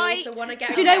like Can I I- also want to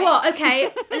get... Do you know what?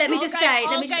 Okay, let me I'll just go- say,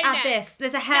 let I'll me just go add next.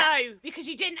 this. There's a No, because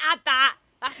you didn't add that.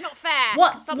 That's not fair. 'cause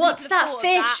What? some What's people have that thought of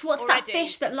fish? that What's that already.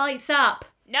 fish that lights up?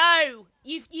 No,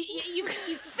 you've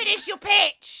finished your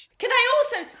pitch. Can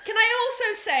I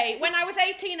also say, when I was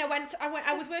 18, I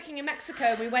was working in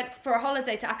Mexico. We went for a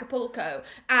holiday to Acapulco,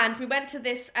 and we went to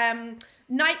this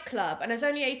nightclub, and I was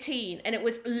only 18, and it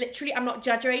was literally, I'm not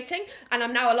exaggerating, and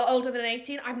I'm now a lot older than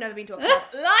 18. I've never been to a club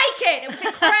like it. It was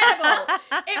incredible.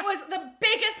 It was the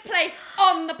biggest place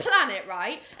on the planet,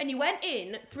 right? And you went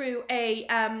in through a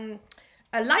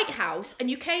lighthouse, and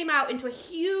you came out into a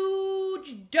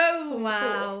huge dome sort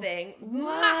Wow. of thing,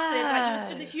 massive, like you were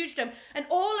stood in this huge dome, and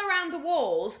all around the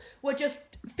walls were just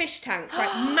fish tanks,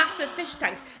 like massive fish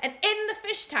tanks, and in the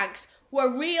fish tanks were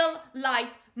real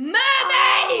life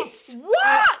mermaids.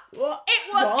 What?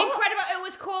 It was incredible. It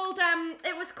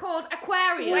was called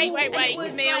aquarium. Wait, and it was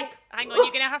Camille. like Hang on,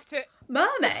 you're gonna have to.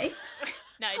 Mermaid?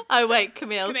 No, Oh wait,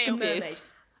 Camille's Camille. confused.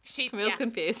 mermaids. Camille's Camille's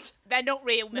confused. They're not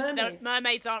real. Mermaids.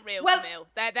 Mermaids aren't real, Well- Camille.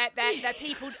 They're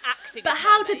people acting. But as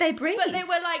how did they mermaids. breathe? But they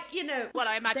were like, Well,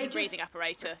 I imagine they just- breathing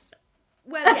apparatus.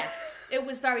 Well, yes, it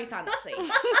was very fancy.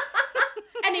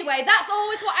 Anyway, that's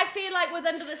always what I feel like with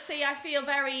Under the Sea. I feel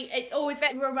it always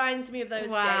reminds me of those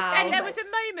Wow. days. And Anyway. there was a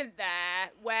moment there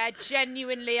where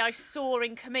genuinely I saw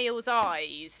in Camille's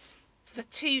eyes for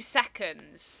 2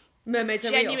 seconds. mermaids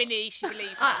are real. Genuinely, she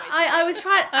believed. I was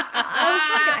trying to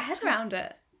get my head around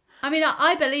it. I mean,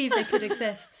 I believe they could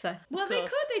exist, so. Well, they course.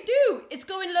 could, they do. It's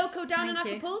going loco down in Thank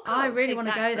you. Acapulco. I really want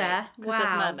to go there. Because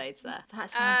there's Wow. mermaids there.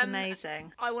 That sounds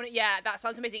amazing. I want to. Yeah, that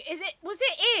sounds amazing. Was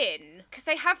it in? Because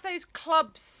they have those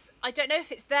clubs. I don't know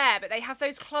if it's there, but they have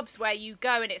those clubs where you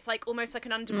go and it's like almost like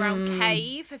an underground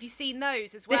cave. Have you seen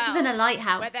those as well? This was in a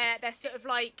lighthouse. where they're sort of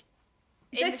like.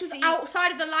 In This the was sea.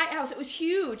 outside of the lighthouse. It was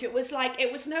huge. It was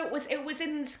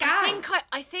in the sky.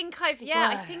 I think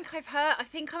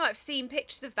I might have seen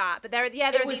pictures of that. But there are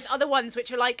these other ones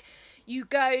which are like you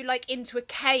go like into a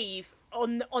cave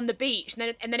on the beach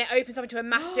and then it opens up into a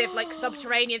massive like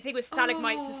subterranean thing with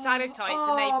stalagmites and stalactites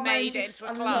and they've made it into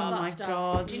a I club. love Oh that my stuff.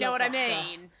 God. Do you know what I Love that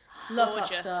mean? stuff. Love Gorgeous.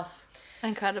 that stuff.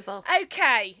 Incredible.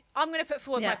 Okay, I'm going to put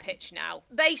forward Yeah. my pitch now.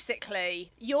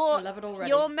 Basically, I love it already.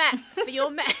 your Met for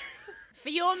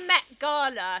your Met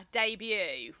Gala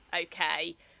debut.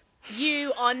 Okay,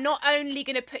 you are not only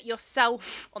going to put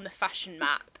yourself on the fashion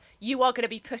map, you are going to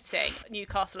be putting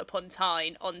Newcastle upon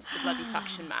Tyne onto the bloody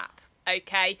fashion map.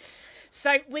 Okay,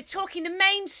 so we're talking the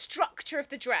main structure of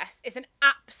the dress is an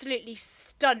absolutely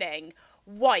stunning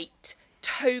white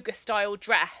toga style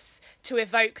dress to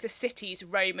evoke the city's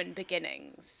Roman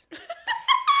beginnings.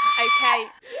 Okay.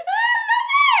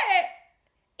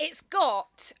 It's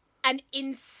got an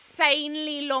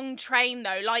insanely long train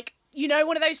though, like, you know,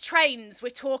 one of those trains, we're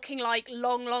talking like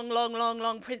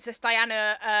long Princess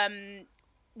Diana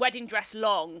wedding dress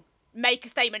long. Make a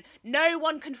statement. No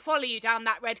one can follow you down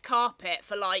that red carpet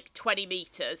for like 20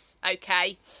 metres,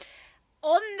 okay?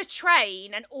 On the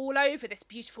train and all over this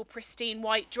beautiful pristine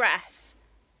white dress,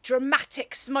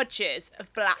 dramatic smudges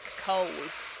of black coal.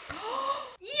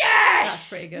 Yes! That's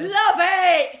pretty good. Love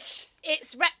it!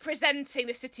 It's representing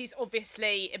the city's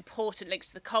obviously important links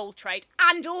to the coal trade,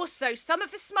 and also some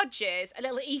of the smudges, a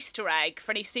little Easter egg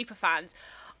for any superfans,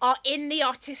 are in the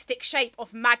artistic shape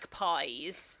of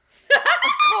magpies. Of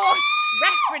course,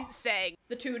 referencing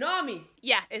The Toonami.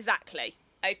 Yeah, exactly.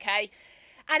 Okay.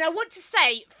 And I want to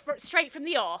say straight from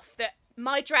the off that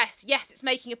my dress, yes, it's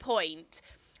making a point,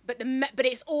 but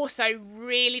it's also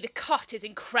really, the cut is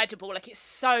incredible. Like, it's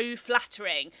so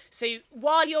flattering. So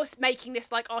while you're making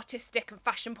this like artistic and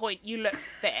fashion point, you look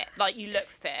fit. Like, you look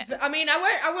fit. I mean,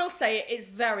 I will say it is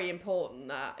very important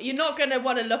that you're not going to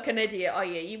want to look an idiot, are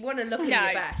you? You want to look at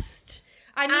your best.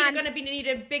 And you're going to need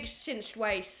a big cinched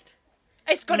waist.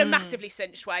 It's got a massively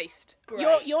cinched waist.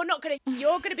 Great. You're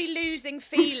gonna be losing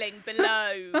feeling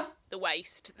below the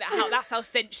waist. That's how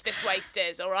cinched this waist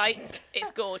is. All right,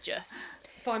 it's gorgeous.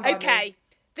 Fine by Okay, me.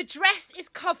 the dress is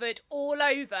covered all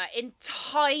over in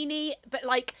tiny, but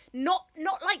like not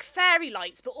like fairy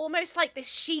lights, but almost like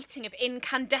this sheeting of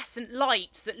incandescent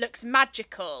lights that looks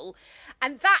magical.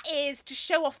 And that is to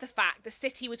show off the fact the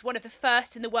city was one of the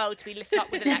first in the world to be lit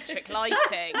up with electric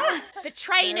lighting. The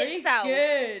train Very itself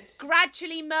good.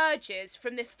 gradually merges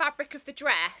from the fabric of the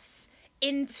dress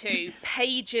into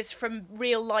pages from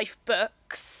real-life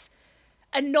books.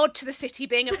 A nod to the city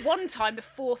being at one time the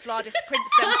fourth largest print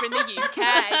centre in the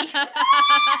UK.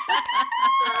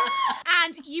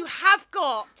 And you have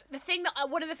got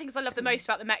one of the things I love the most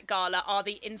about the Met Gala are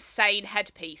the insane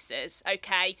headpieces.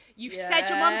 Okay, you've said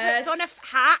your mum puts on a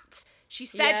hat. She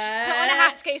said put on a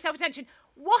hat to get yourself attention.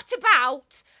 What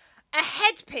about a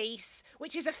headpiece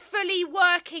which is a fully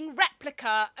working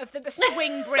replica of the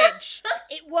swing bridge?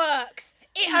 It works.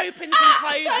 It opens and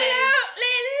closes.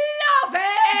 Absolutely love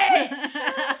it!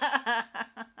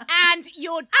 And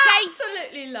your date.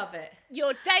 Absolutely love it.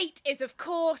 Your date is, of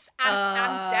course,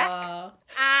 and Deck.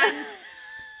 And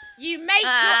you make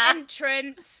your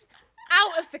entrance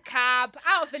out of the cab,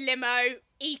 out of the limo,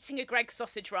 eating a Greggs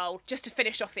sausage roll just to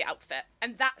finish off the outfit.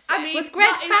 And that's it. I mean, Was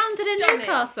Greggs that is founded in stunning.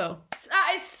 Newcastle?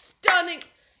 That is stunning.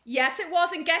 Yes, it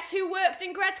was. And guess who worked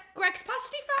in Greggs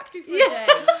pasty factory for a day?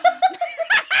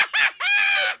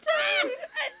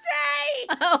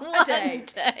 One day.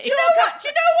 day. Do you know what?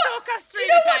 Talk us through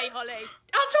the day, Holly.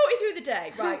 I'll talk you through the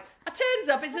day, right? It turns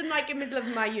up, it's in like the middle of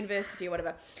my university or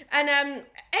whatever. And 8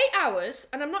 hours,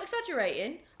 and I'm not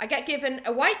exaggerating, I get given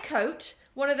a white coat,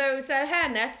 one of those hair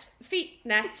nets, feet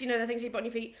nets, you know, the things you put on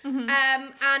your feet,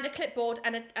 and a clipboard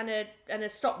and a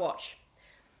stopwatch.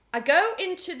 I go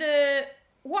into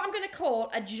what I'm going to call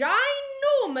a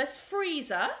ginormous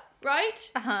freezer,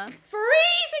 right?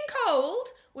 Freezing cold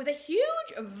with a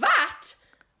huge vat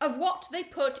of what they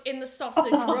put in the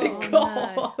sausage roll.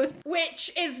 God. Which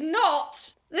is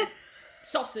not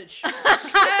sausage.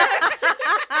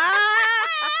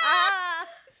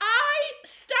 I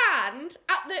stand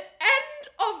at the end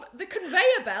of the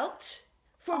conveyor belt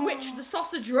from which the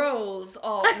sausage rolls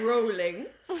are rolling,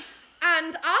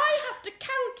 and I have to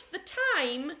count the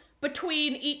time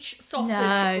between each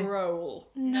sausage roll.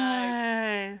 No.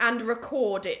 And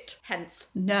record it, hence.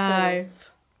 No. Both.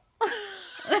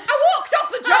 I walked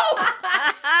off the job!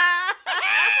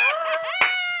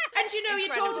 And you know, you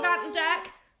talked of Ant and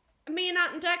Dec. Me and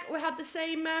Ant and Dec, we had the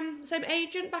same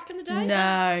agent back in the day.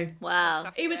 No.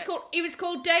 Wow. He was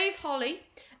called Dave Holly,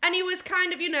 and he was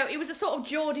kind of, you know, he was a sort of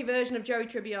Geordie version of Joey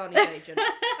Tribbiani's agent. You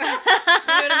know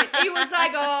what I mean? He was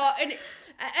like,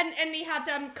 and he had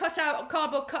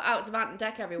cardboard cutouts of Ant and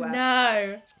Dec everywhere.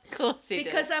 No. Of course he did.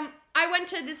 Because I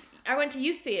went to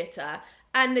youth theatre,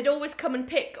 and they'd always come and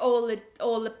pick all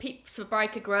the peeps for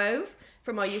Byker Grove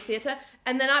from our youth theatre,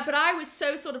 and then I was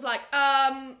so sort of like,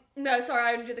 no, sorry,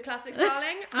 I only do the classics,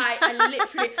 darling. I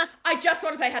literally, I just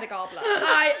want to play Hedda Gabler.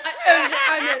 I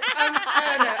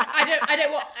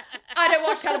don't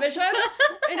watch television.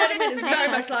 You know what I mean? It's very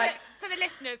much like. For the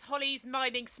listeners, Holly's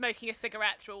miming smoking a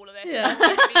cigarette through all of this. Yeah.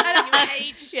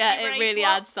 It really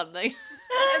adds something.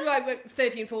 Like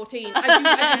 13, 14. I do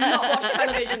not watch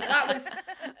television.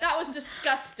 That was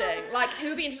disgusting. Like, who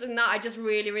would be interested in that? I just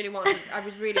really I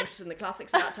was really interested in the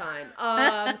classics at that time.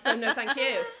 So no, thank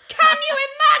you. Can you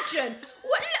imagine?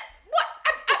 What?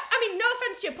 I mean, no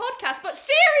offense to your podcast, but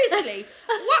seriously,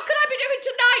 what could I be doing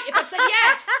tonight if I said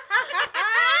yes?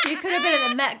 You could have been at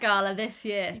the Met Gala this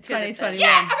year, 2021. Yeah,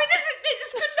 I mean,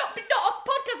 this could not be not a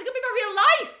podcast. It could be my real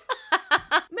life.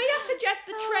 May I suggest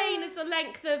the train is the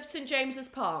length of St James's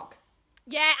Park?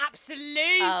 Yeah,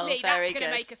 absolutely. Oh, That's very going to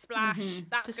good. make a splash.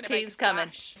 That's Just going to make a keeps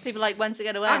splash. coming. People are like, when's it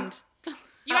going to end?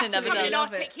 You have, to never come in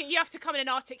does. you have to come in an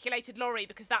articulated lorry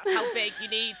because that's how big you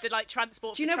need the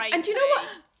transport Do you for know? train. And do to you know be.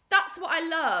 That's what I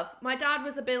love. My dad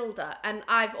was a builder, and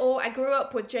I grew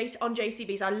up with on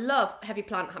JCBs. I love heavy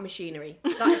plant machinery.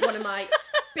 That is one of my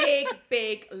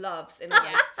big loves in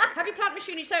life. Heavy plant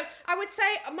machinery. So I would say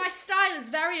my style is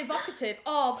very evocative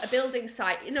of a building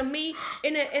site. You know, me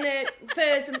in a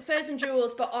furs and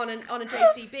jewels, but on a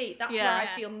JCB. That's where I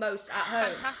feel most at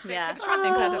home. Fantastic. Yeah. So the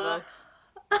transport works.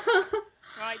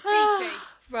 Right, BT.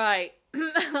 Right.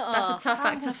 That's a tough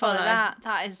act to follow.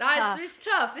 That is tough. This is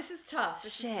tough. This is tough.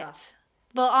 This is tough.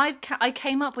 Well, I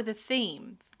came up with a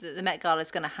theme that the Met Gala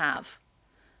is going to have.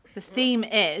 The theme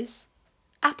is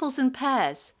apples and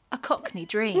pears, a Cockney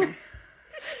dream.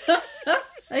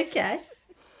 Okay.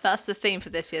 That's the theme for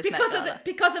this year's Met Gala.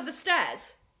 Because of the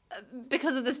stairs.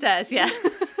 Because of the stairs, yeah.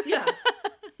 Yeah.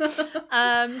 So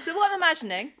what I'm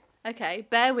imagining, okay,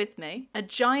 bear with me, a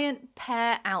giant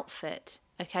pear outfit.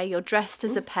 Okay, you're dressed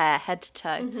as a pear, head to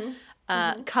toe,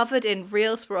 covered in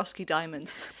real Swarovski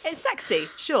diamonds. It's sexy,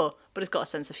 sure, but it's got a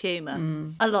sense of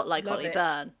humour. A lot like Holly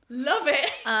Byrne. Love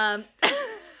it.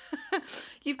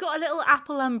 You've got a little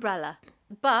apple umbrella,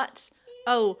 but,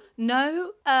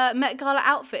 no Met Gala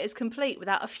outfit is complete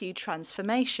without a few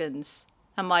transformations.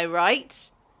 Am I right?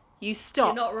 You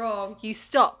stop. You're not wrong. You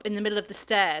stop in the middle of the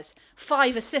stairs.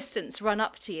 5 assistants run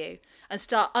up to you and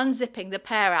start unzipping the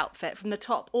pear outfit from the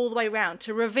top all the way round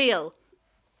to reveal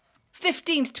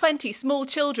 15 to 20 small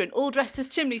children all dressed as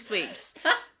chimney sweeps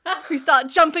who start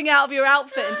jumping out of your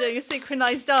outfit and doing a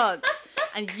synchronised dance.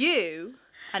 And you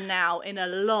are now in a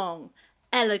long,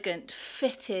 elegant,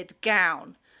 fitted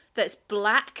gown that's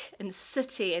black and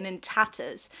sooty and in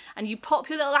tatters. And you pop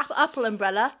your little apple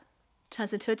umbrella,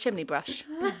 turns into a chimney brush.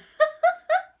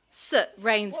 Soot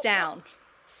rains down.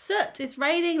 Soot is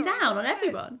raining down on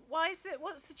everyone. What's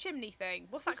the chimney thing?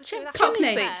 What's that?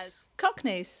 Chimney sweeps.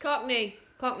 Cockneys. Cockney.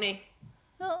 Are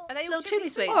they all Little chimney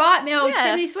sweeps. All right, me old Yeah.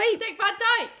 chimney sweep. Dick Van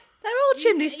Dyke. They're all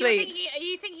chimney sweeps. Are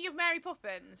you thinking of Mary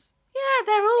Poppins? Yeah,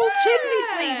 they're all chimney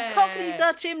sweeps. Cockneys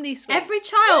are chimney sweeps. Every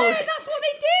child. Yeah, that's what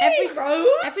they did.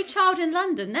 Every child in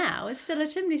London now is still a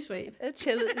chimney sweep.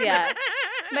 Yeah.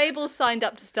 Mabel signed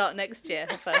up to start next year,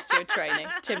 her first year of training,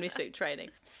 chimney sweep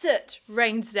training. Soot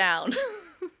rains down,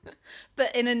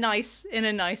 but in a nice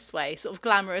way, sort of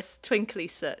glamorous, twinkly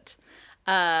soot.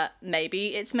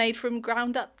 Maybe it's made from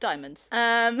ground up diamonds.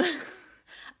 And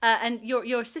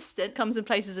your assistant comes and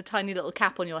places a tiny little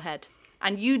cap on your head.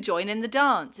 And you join in the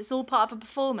dance. It's all part of a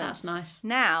performance. That's nice.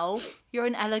 Now you're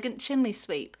an elegant chimney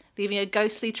sweep, leaving a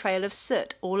ghostly trail of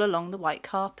soot all along the white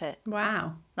carpet.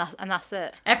 Wow. And that's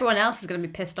it. Everyone else is going to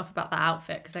be pissed off about that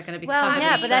outfit because they're going to be covered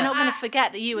in but they're soot. not going to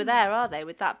forget that you were there, are they,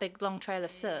 with that big long trail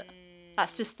of soot?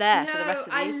 That's just there for the rest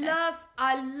of the evening.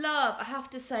 I have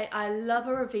to say, I love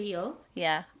a reveal.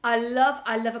 Yeah. I love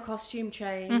a costume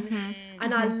change.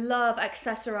 And I love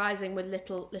accessorizing with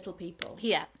little people.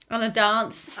 Yeah. On a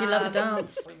dance. You love a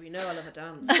dance. We know I love a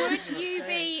dance.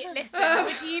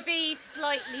 Would you be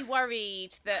slightly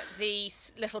worried that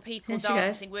these little people Here she goes.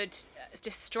 dancing would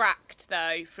distract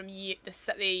though from you,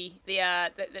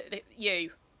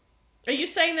 you? Are you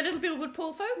saying that little people would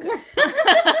pull focus?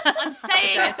 I'm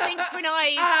saying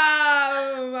synchronised.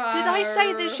 Did I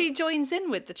say that she joins in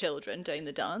with the children doing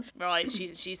the dance? Right,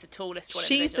 she's the tallest one.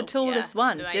 She's the tallest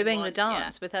one doing the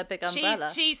dance with her big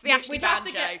umbrella. She's the Ashley We'd have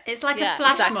Banjo. to It's like a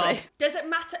flash mob. Does it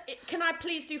matter? Can I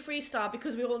please do freestyle?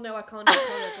 Because we all know I can't do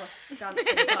choreographed dancing.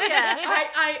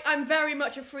 But I'm very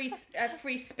much a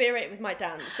free spirit with my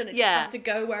dance, and it just has to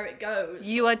go where it goes.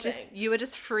 You are just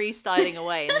freestyling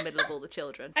away in the middle of all the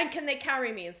children. And can they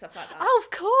carry me and stuff like that? Oh,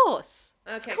 of course.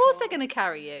 Okay, Of course cool. they're going to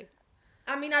carry you.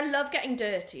 I mean, I love getting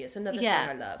dirty. It's another thing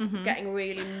I love. Getting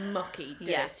really mucky,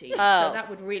 dirty. Yeah. So that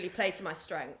would really play to my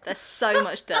strength. There's so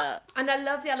much dirt. And I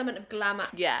love the element of glamour.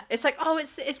 Yeah. It's like,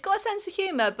 it's got a sense of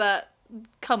humour, but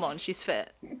come on, she's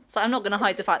fit. So I'm not going to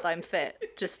hide the fact that I'm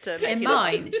fit just to make In you look.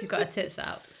 mine, she's got her tits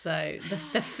out. So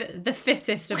the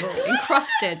fittest of all.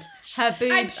 Encrusted. Her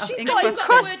boobs are she's got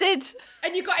Encrusted.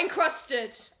 And you got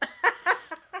encrusted.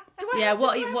 Yeah,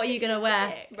 what are you going to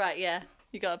wear? Right, yeah.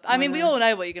 You got. I mean, we all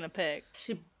know what you're going to pick.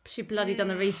 She bloody done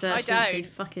the research. I didn't she?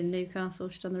 don't. Fucking Newcastle.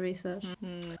 She's done the research.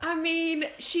 I mean,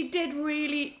 she did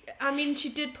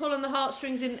pull on the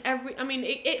heartstrings in every. I mean,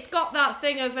 it's got that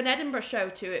thing of an Edinburgh show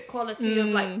to it, quality of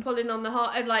like pulling on the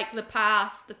heart, of like the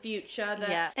past, the future.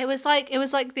 Yeah, it was like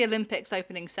the Olympics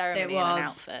opening ceremony in an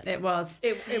outfit. It was.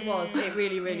 It was. It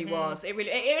really, really was. It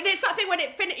really. And it's that thing when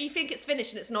you think it's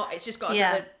finished and it's not. It's just got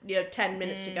another 10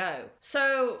 minutes to go.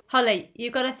 So Holly,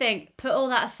 you've got to think. Put all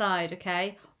that aside,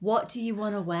 okay? what do you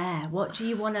want to wear? What do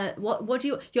you want to, what do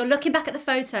you, you're looking back at the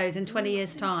photos in 20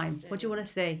 years' time. What do you want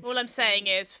to see? All I'm saying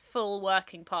is full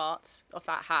working parts of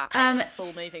that hat.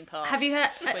 Full moving parts. Have you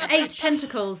heard, Swing 8 bridge.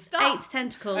 tentacles, Stop. 8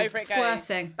 tentacles Over it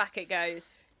squirting. goes. Back it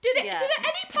goes. Did Yeah.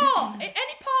 any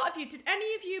part of you, did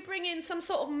any of you bring in some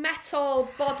sort of metal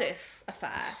bodice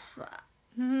affair?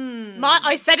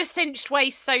 I said a cinched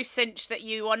waist, so cinched that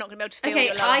you are not going to be able to feel Okay,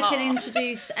 your lower I half. can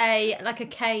introduce a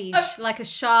cage, like a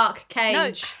shark cage. No,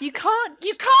 you can't.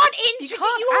 You can't introduce.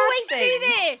 can't You add always do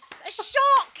things. this. A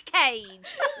shark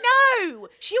cage. No,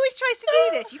 she always tries to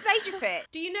do this. You've made your bit.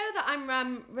 Do you know that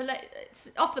I'm it's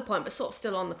off the point, but sort of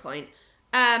still on the point?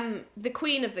 The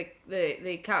queen of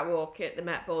the catwalk at the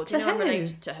Met Ball. Do you To know I'm who?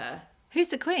 related to her? Who's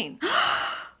the queen?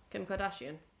 Kim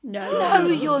Kardashian. No,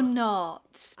 you're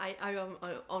not. I'm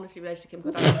honestly related to Kim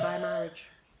Kardashian by marriage.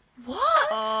 What?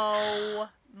 Oh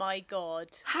my god.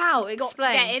 How? Got to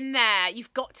Explain. get in there.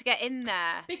 You've got to get in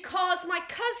there. Because my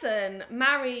cousin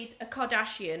married a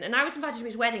Kardashian, and I was invited to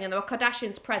his wedding, and there were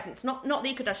Kardashians presents. Not the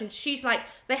Kardashians. She's like,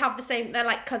 they have the same. They're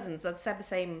like cousins. They have the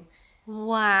same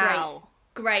Wow.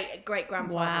 great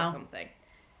grandfather Wow. or something.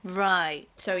 Right.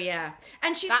 So yeah,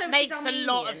 and she's That makes she's a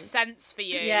lot of Armenian. sense for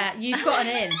you. Yeah, you've got an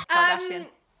in. Kardashian.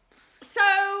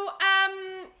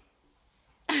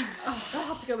 I'll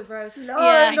have to go with Rose. No,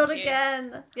 Yeah. not Thank you.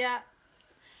 again. Yeah.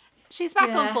 She's back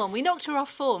on Yeah. form. We knocked her off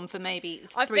form for maybe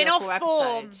I've 3 been or off 4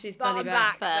 form, episodes. She's but I'm bloody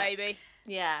back, back. baby.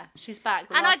 Yeah, she's back.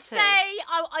 The And I'd last two. say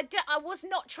I was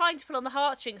not trying to pull on the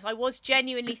heartstrings. I was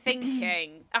genuinely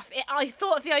thinking. I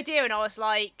thought of the idea and I was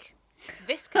like,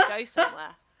 this could go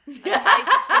somewhere. And the place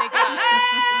it's going to go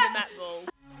is the Met Ball.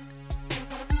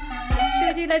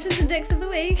 Should we do Legends and Dicks of the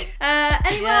Week? Anyone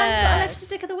got a Yes. Legends and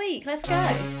Dick of the Week? Let's go.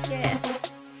 Yeah.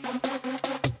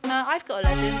 I've got a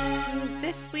legend.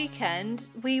 This weekend,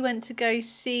 we went to go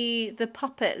see the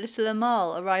puppet Little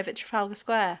Amal arrive at Trafalgar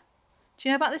Square. Do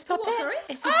you know about this puppet? What, sorry?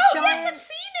 It's a Oh, giant. yes, I've seen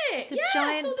it. It's a Yeah, I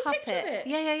giant saw the puppet. picture of it.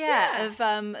 Yeah. Of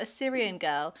a Syrian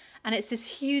girl, and it's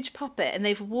this huge puppet, and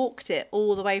they've walked it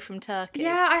all the way from Turkey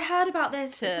Yeah, I heard about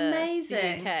this. to It's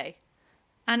amazing. the UK,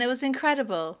 and it was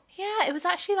incredible. Yeah, it was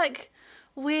actually like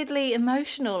weirdly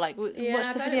emotional. Like we Yeah, watched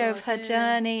I the bet it video was, of her yeah.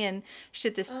 journey, and she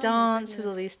did this my dance with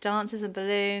all goodness. these dancers and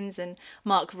balloons, and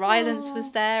Mark Rylance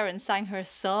was there and sang her a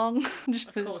song.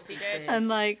 Of course he did. And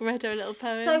like read her a little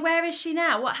poem. So where is she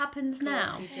now? What happens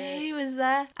now? he was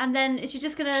there. And then is she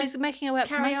just gonna She's making her way up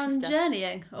to carry on Manchester.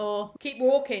 journeying, or Keep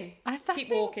walking. Keep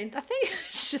walking. I think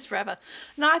it's just forever.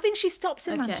 No, I think she stops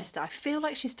in Okay. Manchester. I feel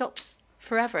like she stops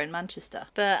forever in Manchester.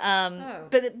 But Oh.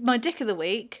 my dick of the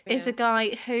week is a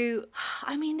guy who,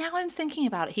 I mean, now I'm thinking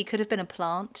about it, he could have been a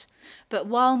plant. But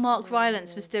while Mark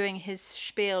Rylance was doing his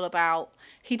spiel about,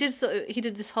 he did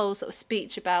this whole sort of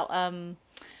speech about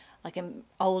like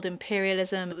old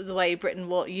imperialism, the way Britain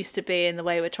what used to be, and the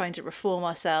way we're trying to reform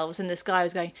ourselves. And this guy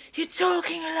was going, "You're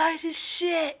talking a load of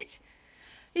shit.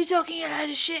 You're talking a load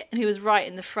of shit," and he was right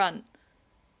in the front.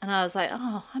 And I was like,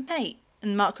 "Oh, mate."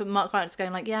 And Mark Rylance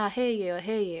going like, "Yeah, I hear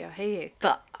you."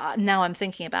 But now I'm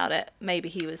thinking about it, maybe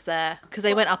he was there because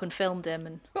they went up and filmed him.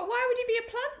 And But why would he be a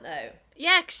plant though?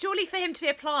 Yeah, 'cause surely for him to be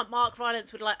a plant, Mark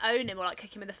Rylance would like own him or like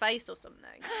kick him in the face or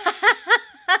something.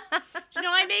 Do you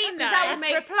know what I mean? Though, that would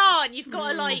for a plant, you've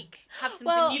got to like have some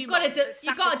denouement. You've got to that's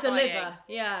you've got to satisfying. deliver.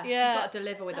 Yeah. Yeah. You've got to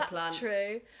deliver with a plant. That's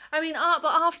true. I mean, but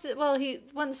after,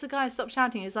 once the guy stopped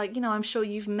shouting, he's like, I'm sure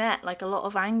you've met like a lot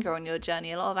of anger on your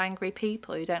journey, a lot of angry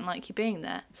people who don't like you being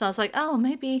there. So I was like, oh,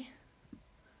 maybe.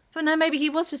 But no, maybe he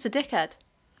was just a dickhead.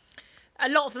 A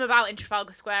lot of them about in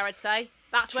Trafalgar Square, I'd say.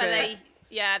 That's where True.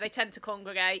 they tend to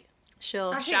congregate.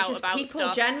 Sure. I think Shout just about people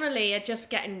stuff. generally are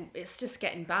just it's just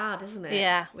getting bad, isn't it?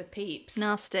 Yeah. With peeps.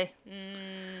 Nasty.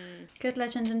 good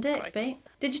Legend and Dick, Pete?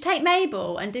 Did you take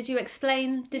Mabel and did you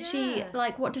explain? Did she Yeah.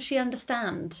 like what does she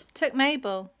understand? Took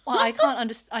Mabel. Well, I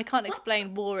can't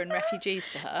explain war and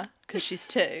refugees to her because she's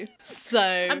 2. So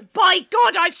And by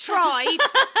God, I've tried!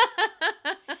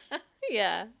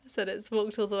 yeah, so it's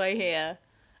walked all the way here.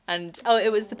 And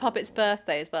it was the puppet's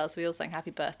birthday as well, so we all sang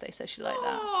happy birthday, so she liked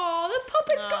that. Oh, the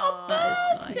puppet's got a that is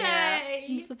nice. birthday.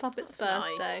 It was the puppet's That's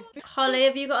birthday. nice. Holly,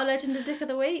 have you got a Legend and Dick of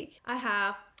the Week? I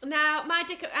have. Now, I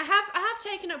have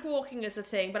taken up walking as a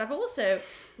thing, but I've also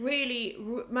really,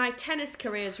 my tennis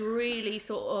career's really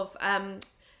sort of,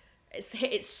 it's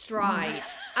hit its stride.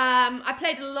 I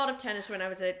played a lot of tennis when I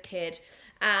was a kid,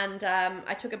 and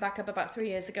I took it back up about 3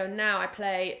 years ago. Now I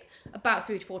play about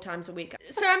 3 to 4 times a week.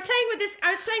 So I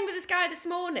was playing with this guy this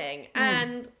morning,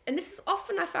 and this is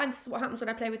often, I find this is what happens when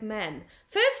I play with men.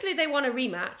 Firstly, they want a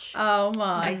rematch. Oh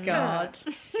my God.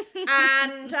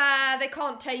 And they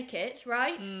can't take it,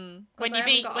 right? 'Cause when I you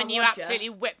haven't got a when you Roger. absolutely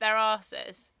whip their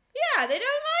asses. Yeah, they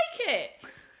don't like it.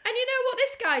 And you know what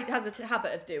this guy has a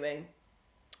habit of doing?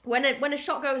 When a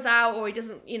shot goes out, or he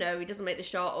doesn't make the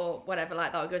shot, or whatever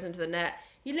like that, or goes into the net,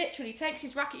 he literally takes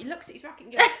his racket, he looks at his racket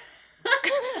and goes...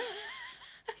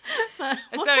 As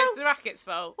though it's the racket's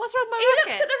fault. What's wrong with my He racket?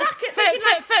 looks at the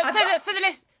racket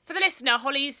For the listener,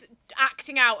 Holly's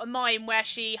acting out a mime where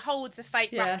she holds a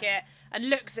fake racket and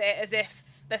looks at it as if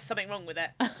there's something wrong with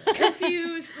it.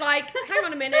 Confused, like, hang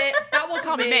on a minute, that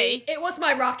wasn't me. It was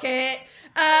my racket.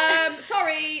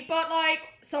 Sorry, but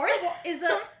what is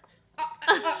the...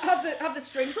 have the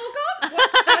strings all gone?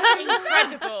 That's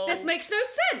incredible. This makes no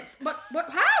sense. But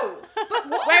how? But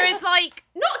what? Whereas, like,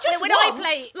 not just when once, I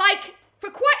play, like for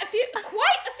quite a few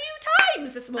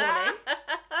times this morning.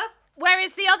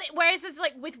 Whereas it's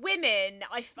like with women,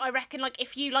 I reckon like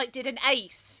if you like did an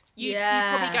ace, you'd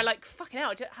probably go like, fucking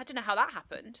hell, I don't know how that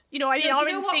happened. You know what I mean? Yeah, our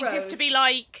instinct is to be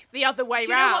like the other way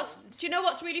round. Do you know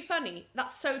what's really funny?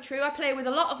 That's so true. I play with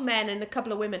a lot of men and a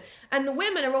couple of women, and the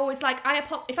women are always like,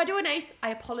 if I do an ace, I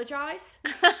apologise.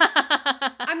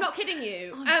 I'm not kidding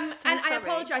you. Sorry. I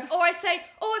apologise, or I say,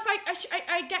 if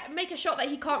I make a shot that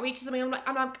he can't reach or something, I'm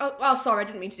like, oh, sorry, I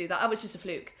didn't mean to do that. That was just a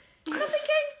fluke. I'm thinking.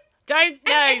 Don't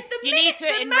you need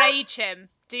to enrage him.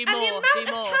 Do more. And the amount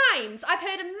of times I've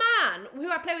heard a man who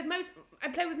I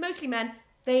play with mostly men,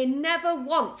 they never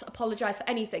once apologise for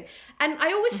anything. And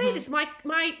I always say this, my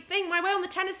way on the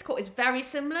tennis court is very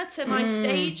similar to my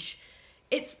stage.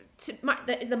 It's the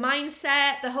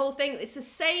mindset, the whole thing. It's the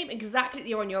same exactly.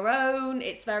 You're on your own.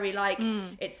 It's very like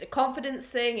it's a confidence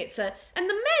thing. And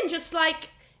the men just like.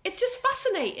 It's just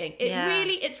fascinating.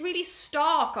 It's really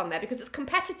stark on there because it's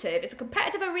competitive. It's a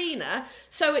competitive arena,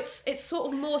 so it's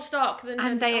sort of more stark than.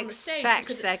 And they on the stage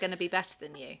expect they're going to be better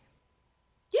than you.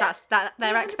 Yeah,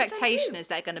 Their expectation is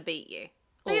they're going to beat you.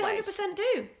 Always. They 100%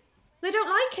 do. They don't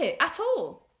like it at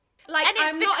all. Like, and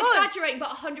it's I'm not exaggerating, but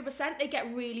 100% they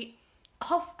get really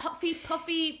huffy,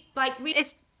 puffy, like really.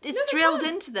 It's drilled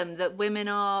into them that women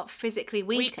are physically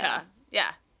weaker.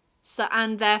 Yeah. So,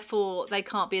 and therefore they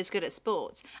can't be as good at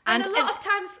sports. And a lot of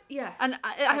times, yeah. And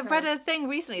I read a thing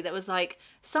recently that was like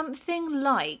something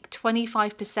like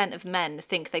 25% of men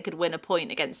think they could win a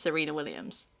point against Serena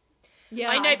Williams. Yeah,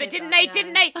 I know, but didn't they do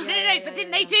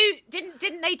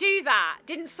that?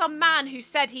 Didn't some man who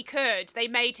said he could, they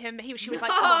made him, she was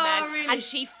like, come on then, really? And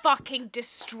she fucking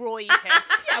destroyed him.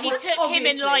 She took him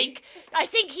in like, I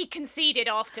think he conceded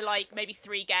after like maybe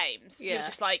 3 games. He was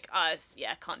just like,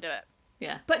 can't do it.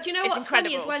 Yeah. But do you know what's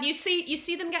incredible. funny as well? You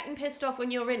see them getting pissed off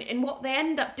when you're in, and what they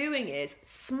end up doing is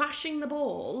smashing the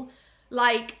ball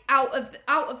like out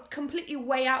of completely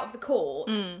way out of the court.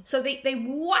 So they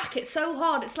whack it so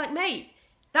hard. It's like, mate,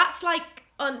 that's like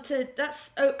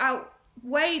out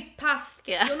way past.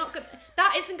 Yeah. You're not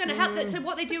that isn't going to help. So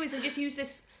what they do is they just use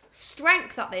this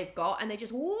strength that they've got, and they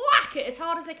just whack it as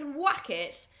hard as they can whack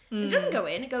it. It doesn't go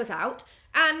in. It goes out.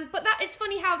 But that is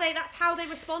funny that's how they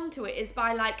respond to it is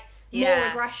by like. More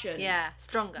aggression. Yeah,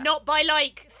 stronger. Not by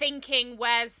like thinking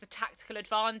where's the tactical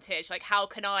advantage, like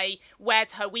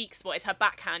where's her weak spot? Is her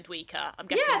backhand weaker? I'm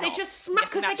guessing they just smack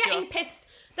because they're getting pissed.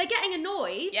 They're getting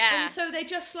annoyed, and so they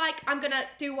just like, I'm gonna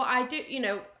do what I do.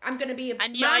 I'm gonna be a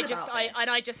man I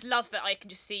just love that I can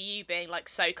just see you being like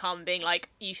so calm, being like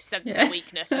you sense their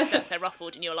weakness, you sense they're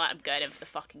ruffled, and you're like, I'm going in for the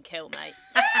fucking kill, mate.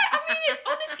 Yeah, I mean, it's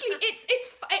honestly,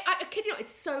 I kid you not,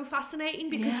 it's so fascinating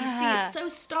because you see it so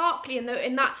starkly in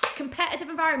that competitive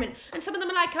environment, and some of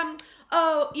them are like, I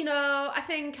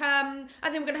think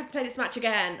we're gonna have to play this match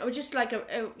again, or just like what?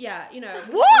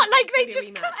 Like they just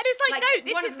and it's like no,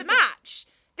 this is the match.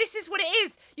 This is what it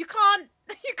is. You can't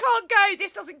go.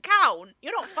 This doesn't count.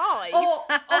 You're not 5. Or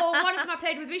one of them I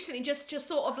played with recently just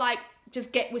sort of like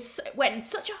went in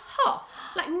such a huff,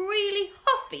 like really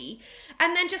huffy,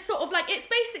 and then just sort of like it's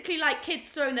basically like kids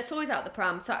throwing their toys out the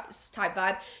pram type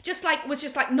vibe. Just like was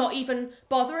just like not even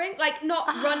bothering, like not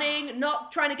running,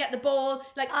 not trying to get the ball,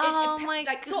 like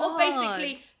sort of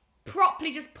basically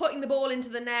properly just putting the ball into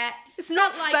the net. It's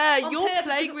not like, fair. You're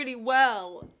playing really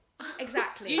well.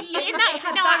 Exactly. In that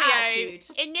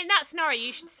scenario,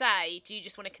 you should say, do you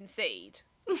just want to concede?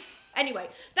 Anyway,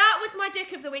 that was my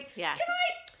dick of the week. Yes.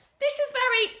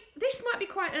 This might be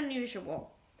quite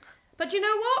unusual. But you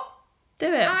know what?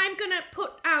 Do it. I'm going to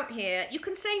put out here, you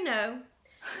can say no,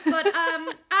 but I'm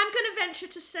going to venture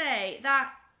to say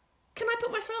that, can I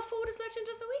put myself forward as Legend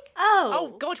of the Week?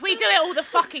 Oh God, we do it all the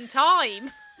fucking time.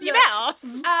 You met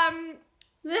us. I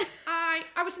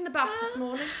was in the bath this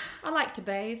morning. I like to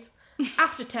bathe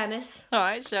after tennis. All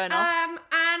right, showing off.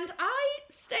 And I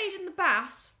stayed in the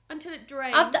bath until it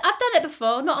drained. I've done it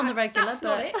before, not on the regular. That's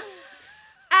but... not it.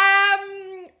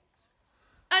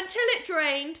 Until it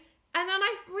drained And then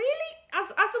I really, as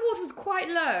the water was quite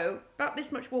low, about this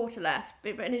much water left,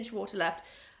 about an inch of water left,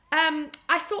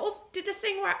 I sort of did a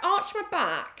thing where I arched my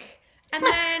back, and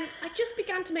then I just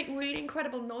began to make really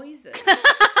incredible noises with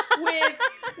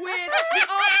the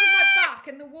arch of my back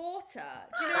and the water.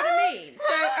 Do you know what I mean?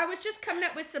 So I was just coming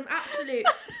up with some absolute...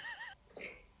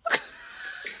 I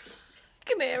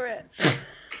can hear it.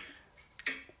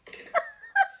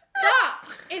 That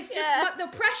is just the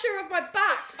pressure of my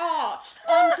back arched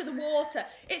onto the water.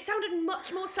 It sounded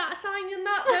much more satisfying than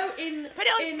that, though. Put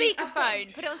it on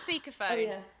speakerphone. Put it on speakerphone. Oh,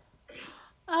 yeah.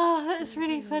 Oh, that's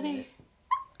really funny.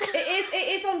 It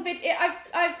is on video.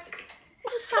 I've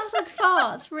It sounds like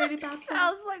farts. Really bad sound.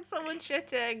 Sounds like someone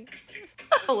shitting.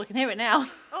 Oh, we can hear it now.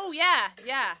 Oh, yeah,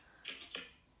 yeah.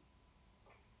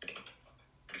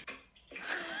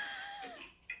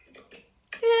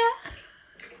 Yeah.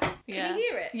 Yeah. Can you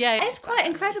hear it? Yeah. It's quite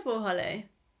incredible, Holly.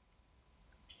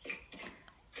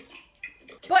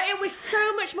 But it was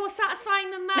so much more satisfying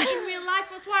than that in real life.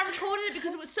 That's why I recorded it,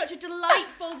 because it was such a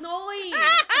delightful noise.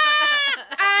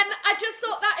 And I just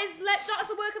thought that's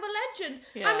the work of a legend.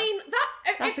 Yeah. I mean,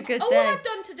 That's a good all day. I've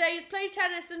done today is play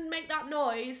tennis and make that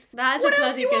noise. That is What a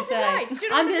else do bloody you good want from day. life? Do you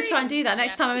know I'm what I going to try and mean? do that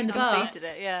next time I'm in the bar. Completed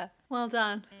it, yeah. Well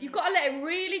done. You've got to let it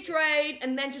really drain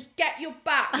and then just get your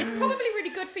back. It's probably really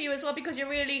good for you as well, because you're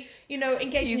really,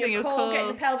 engaging Using your your core, core. getting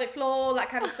the pelvic floor, all that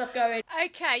kind of stuff going.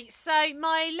 Okay, so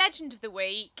my legend of the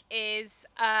week is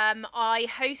I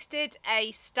hosted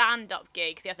a stand-up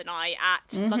gig the other night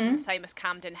at London's famous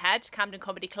Camden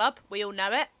Comedy Club. We all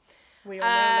know it. We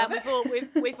all love it.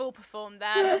 We've all performed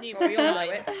there numerous We all know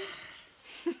times.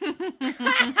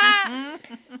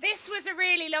 This was a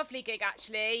really lovely gig,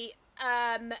 actually.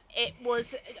 It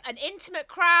was an intimate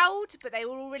crowd, but they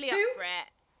were all really up for it.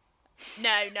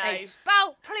 No, 8.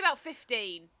 probably about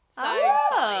 15. So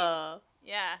Oh.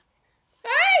 yeah.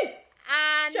 Hey!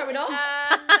 And Showing off.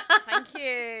 thank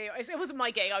you. It wasn't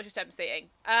my gig, I was just emceeing.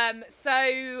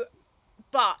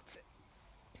 But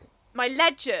my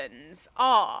legends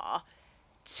are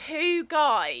 2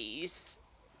 guys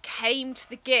came to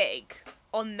the gig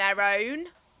on their own.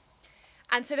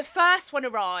 And so the first one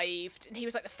arrived, and he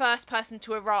was like the first person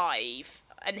to arrive.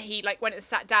 And he went and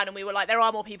sat down, and we were like, there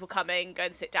are more people coming, go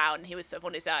and sit down. And he was sort of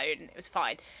on his own. It was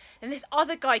fine. And this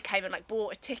other guy came and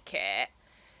bought a ticket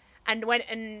and went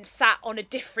and sat on a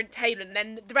different table. And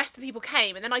then the rest of the people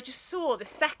came. And then I just saw the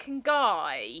second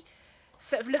guy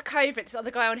sort of look over at this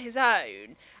other guy on his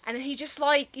own. And then he just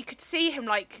you could see him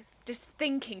just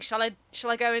thinking, shall I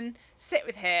go and sit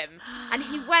with him? And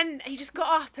he just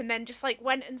got up and then just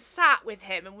went and sat with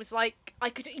him and was I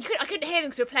couldn't hear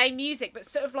them because we were playing music, but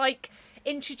sort of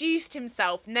introduced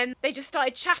himself, and then they just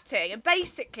started chatting, and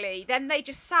basically then they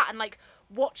just sat and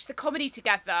watched the comedy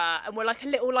together and were a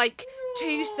little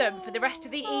twosome for the rest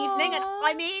of the evening. And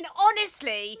I mean,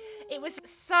 honestly, it was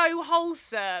so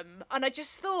wholesome, and I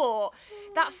just thought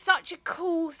that's such a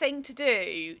cool thing to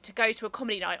do, to go to a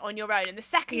comedy night on your own. And the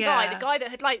second guy, the guy that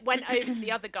had went over to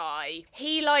the other guy,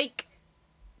 he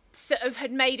sort of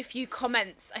had made a few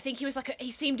comments. I think he was he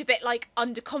seemed a bit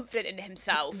underconfident in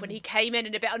himself when he came in,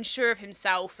 and a bit unsure of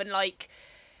himself, and I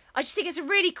just think it's a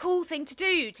really cool thing to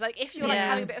do, to if you're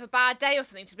having a bit of a bad day or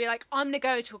something, to be I'm gonna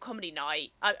go to a comedy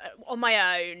night on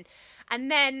my own,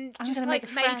 and then just made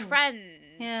friends.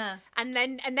 Yeah. And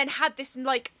then had this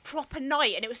proper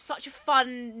night, and it was such a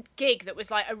fun gig that was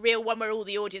a real one where all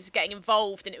the audience are getting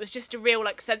involved, and it was just a real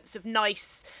sense of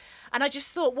nice. And I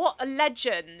just thought, what a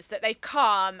legends that they've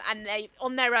come and they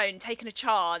on their own taken a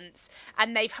chance,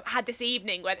 and they've had this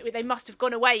evening where they must have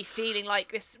gone away feeling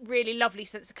this really lovely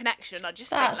sense of connection. I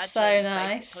just think That's legends, so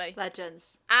nice. basically.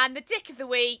 Legends. And the dick of the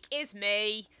week is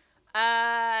me.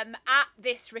 At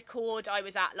this record I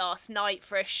was at last night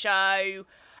for a show.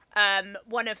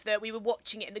 We were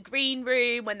watching it in the green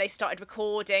room when they started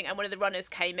recording, and one of the runners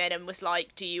came in and was I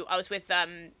was with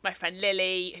my friend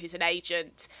Lily, who's an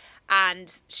agent,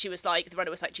 and she was the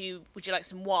runner was would you like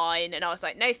some wine? And I was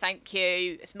like, no thank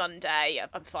you, it's Monday,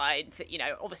 I'm fine.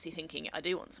 Obviously thinking I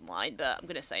do want some wine, but I'm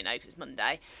gonna say no because it's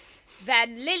Monday.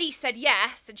 Then Lily said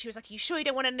yes, and she was like, are you sure you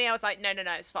don't want any? I was like, no,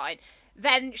 it's fine.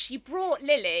 Then she brought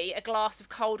Lily a glass of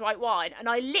cold white wine, and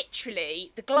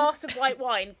the glass of white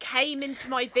wine came into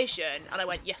my vision, and I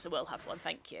went, yes, I will have one,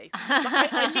 thank you.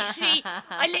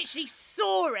 I literally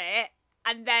saw it,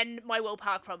 and then my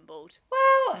willpower crumbled.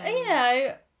 Well,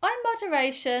 in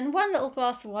moderation, one little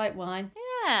glass of white wine.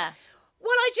 Yeah. Well,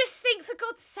 I just think, for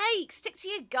God's sake, stick to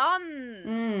your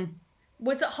guns.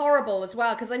 Was it horrible as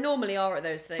well? Because they normally are at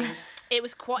those things. It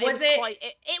was quite. I would say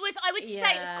it was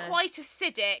quite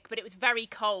acidic, but it was very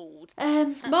cold.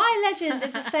 My legend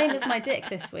is the same as my dick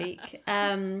this week.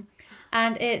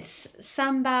 And it's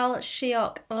Sambal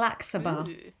Shiok Laksa Bar.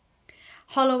 Ooh.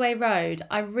 Holloway Road.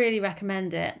 I really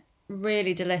recommend it.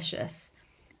 Really delicious.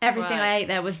 Everything I ate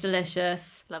there was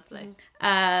delicious. Lovely.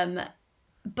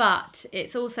 But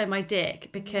it's also my dick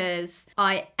because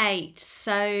I ate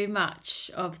so much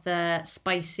of the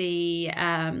spicy.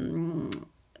 I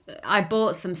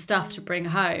bought some stuff to bring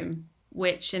home,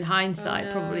 which in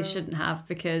hindsight probably shouldn't have,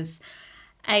 because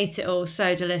I ate it all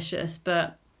so delicious,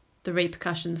 but the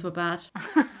repercussions were bad.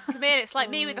 Come in, it's like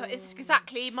me with it's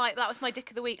exactly that was my dick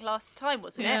of the week last time,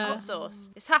 wasn't it? Hot sauce.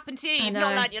 It's happened to you. You've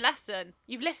not learnt your lesson.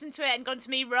 You've listened to it and gone to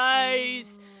me,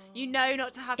 Rose. You know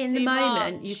not to have too much. In the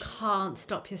moment, you can't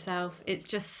stop yourself. It's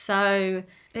just so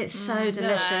delicious.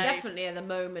 No, definitely in the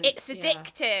moment. It's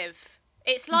addictive.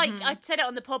 It's like I said it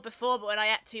on the pod before, but when I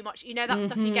ate too much, you know that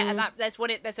stuff you get at that.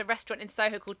 There's a restaurant in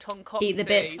Soho called Tonkotsu. Eat the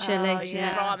bits chili.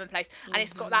 Ramen place, and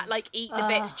it's got that like eat the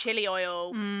bits chili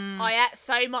oil. I ate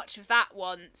so much of that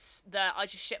once that I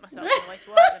just shit myself on the way to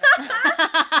work the next day.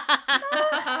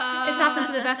 It's happened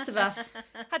to the best of us.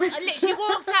 I literally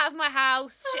walked out of my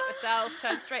house, shit myself,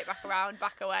 turned straight back around,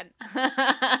 back I went.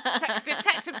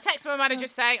 Text my manager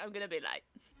saying I'm gonna be late.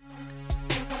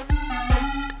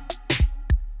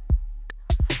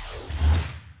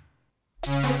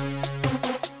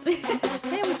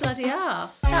 Here we bloody are.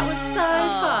 That was so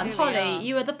fun. Holly,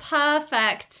 you are the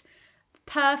perfect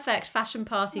fashion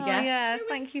party guest. Yeah,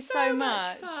 thank you so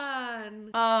much.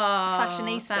 Fun. Oh,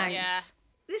 Fashionista. thanks. Yeah.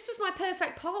 This was my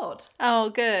perfect pod.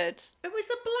 Oh, good. It was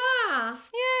a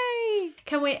blast. Yay.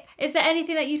 Is there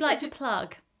anything that you'd like to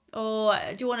plug? Or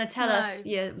do you want to tell No. us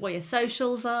what your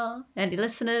socials are? Any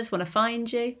listeners want to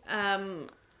find you?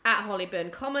 At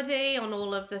Hollyburn Comedy on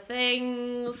all of the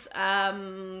things.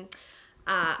 I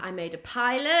made a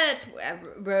pilot.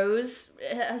 Rose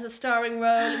has a starring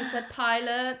role in said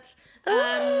pilot.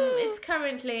 It's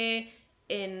currently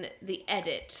in the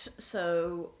edit,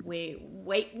 so we'll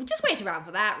just wait around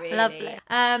for that, really. Lovely.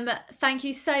 Thank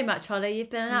you so much, Holly. You've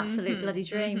been an absolute bloody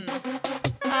dream.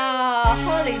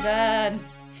 Hollyburn.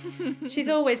 She's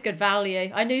always good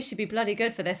value. I knew she'd be bloody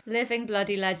good for this. Living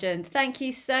bloody legend. Thank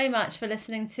you so much for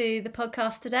listening to the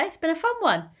podcast today. It's been a fun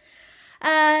one.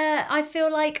 I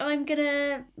feel like I'm going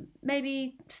to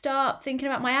maybe start thinking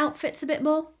about my outfits a bit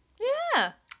more.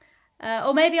 Yeah.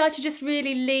 Or maybe I should just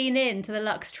really lean into the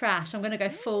Luxe trash. I'm going to go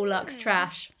full Luxe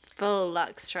trash. Full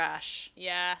Luxe trash.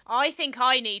 Yeah, I think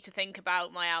I need to think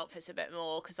about my outfits a bit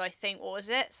more because I think, what was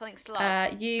it? Something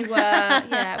slug. You were,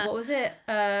 what was it?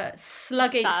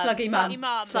 Sluggy mum. Sluggy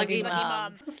mum. Sluggy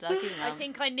mum. I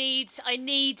think I need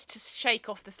to shake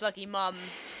off the sluggy mum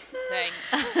thing.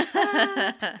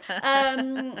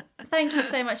 Thank you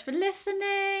so much for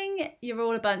listening. You're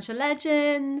all a bunch of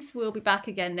legends. We'll be back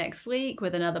again next week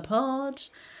with another pod.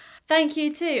 Thank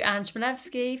you to Ange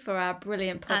Malevsky for our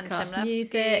brilliant podcast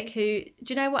music. Who,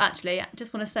 do you know what, actually, I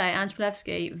just want to say, Ange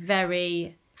Malevsky,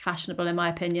 very fashionable in my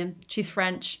opinion. She's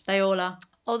French. They all are.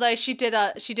 Although she did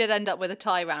end up with a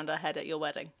tie round her head at your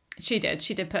wedding. She did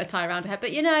put a tie around her head.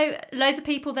 But, loads of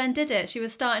people then did it. She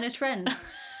was starting a trend.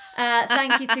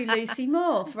 Thank you to Lucy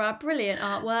Moore for our brilliant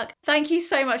artwork. Thank you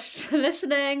so much for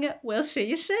listening. We'll see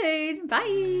you soon.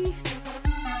 Bye.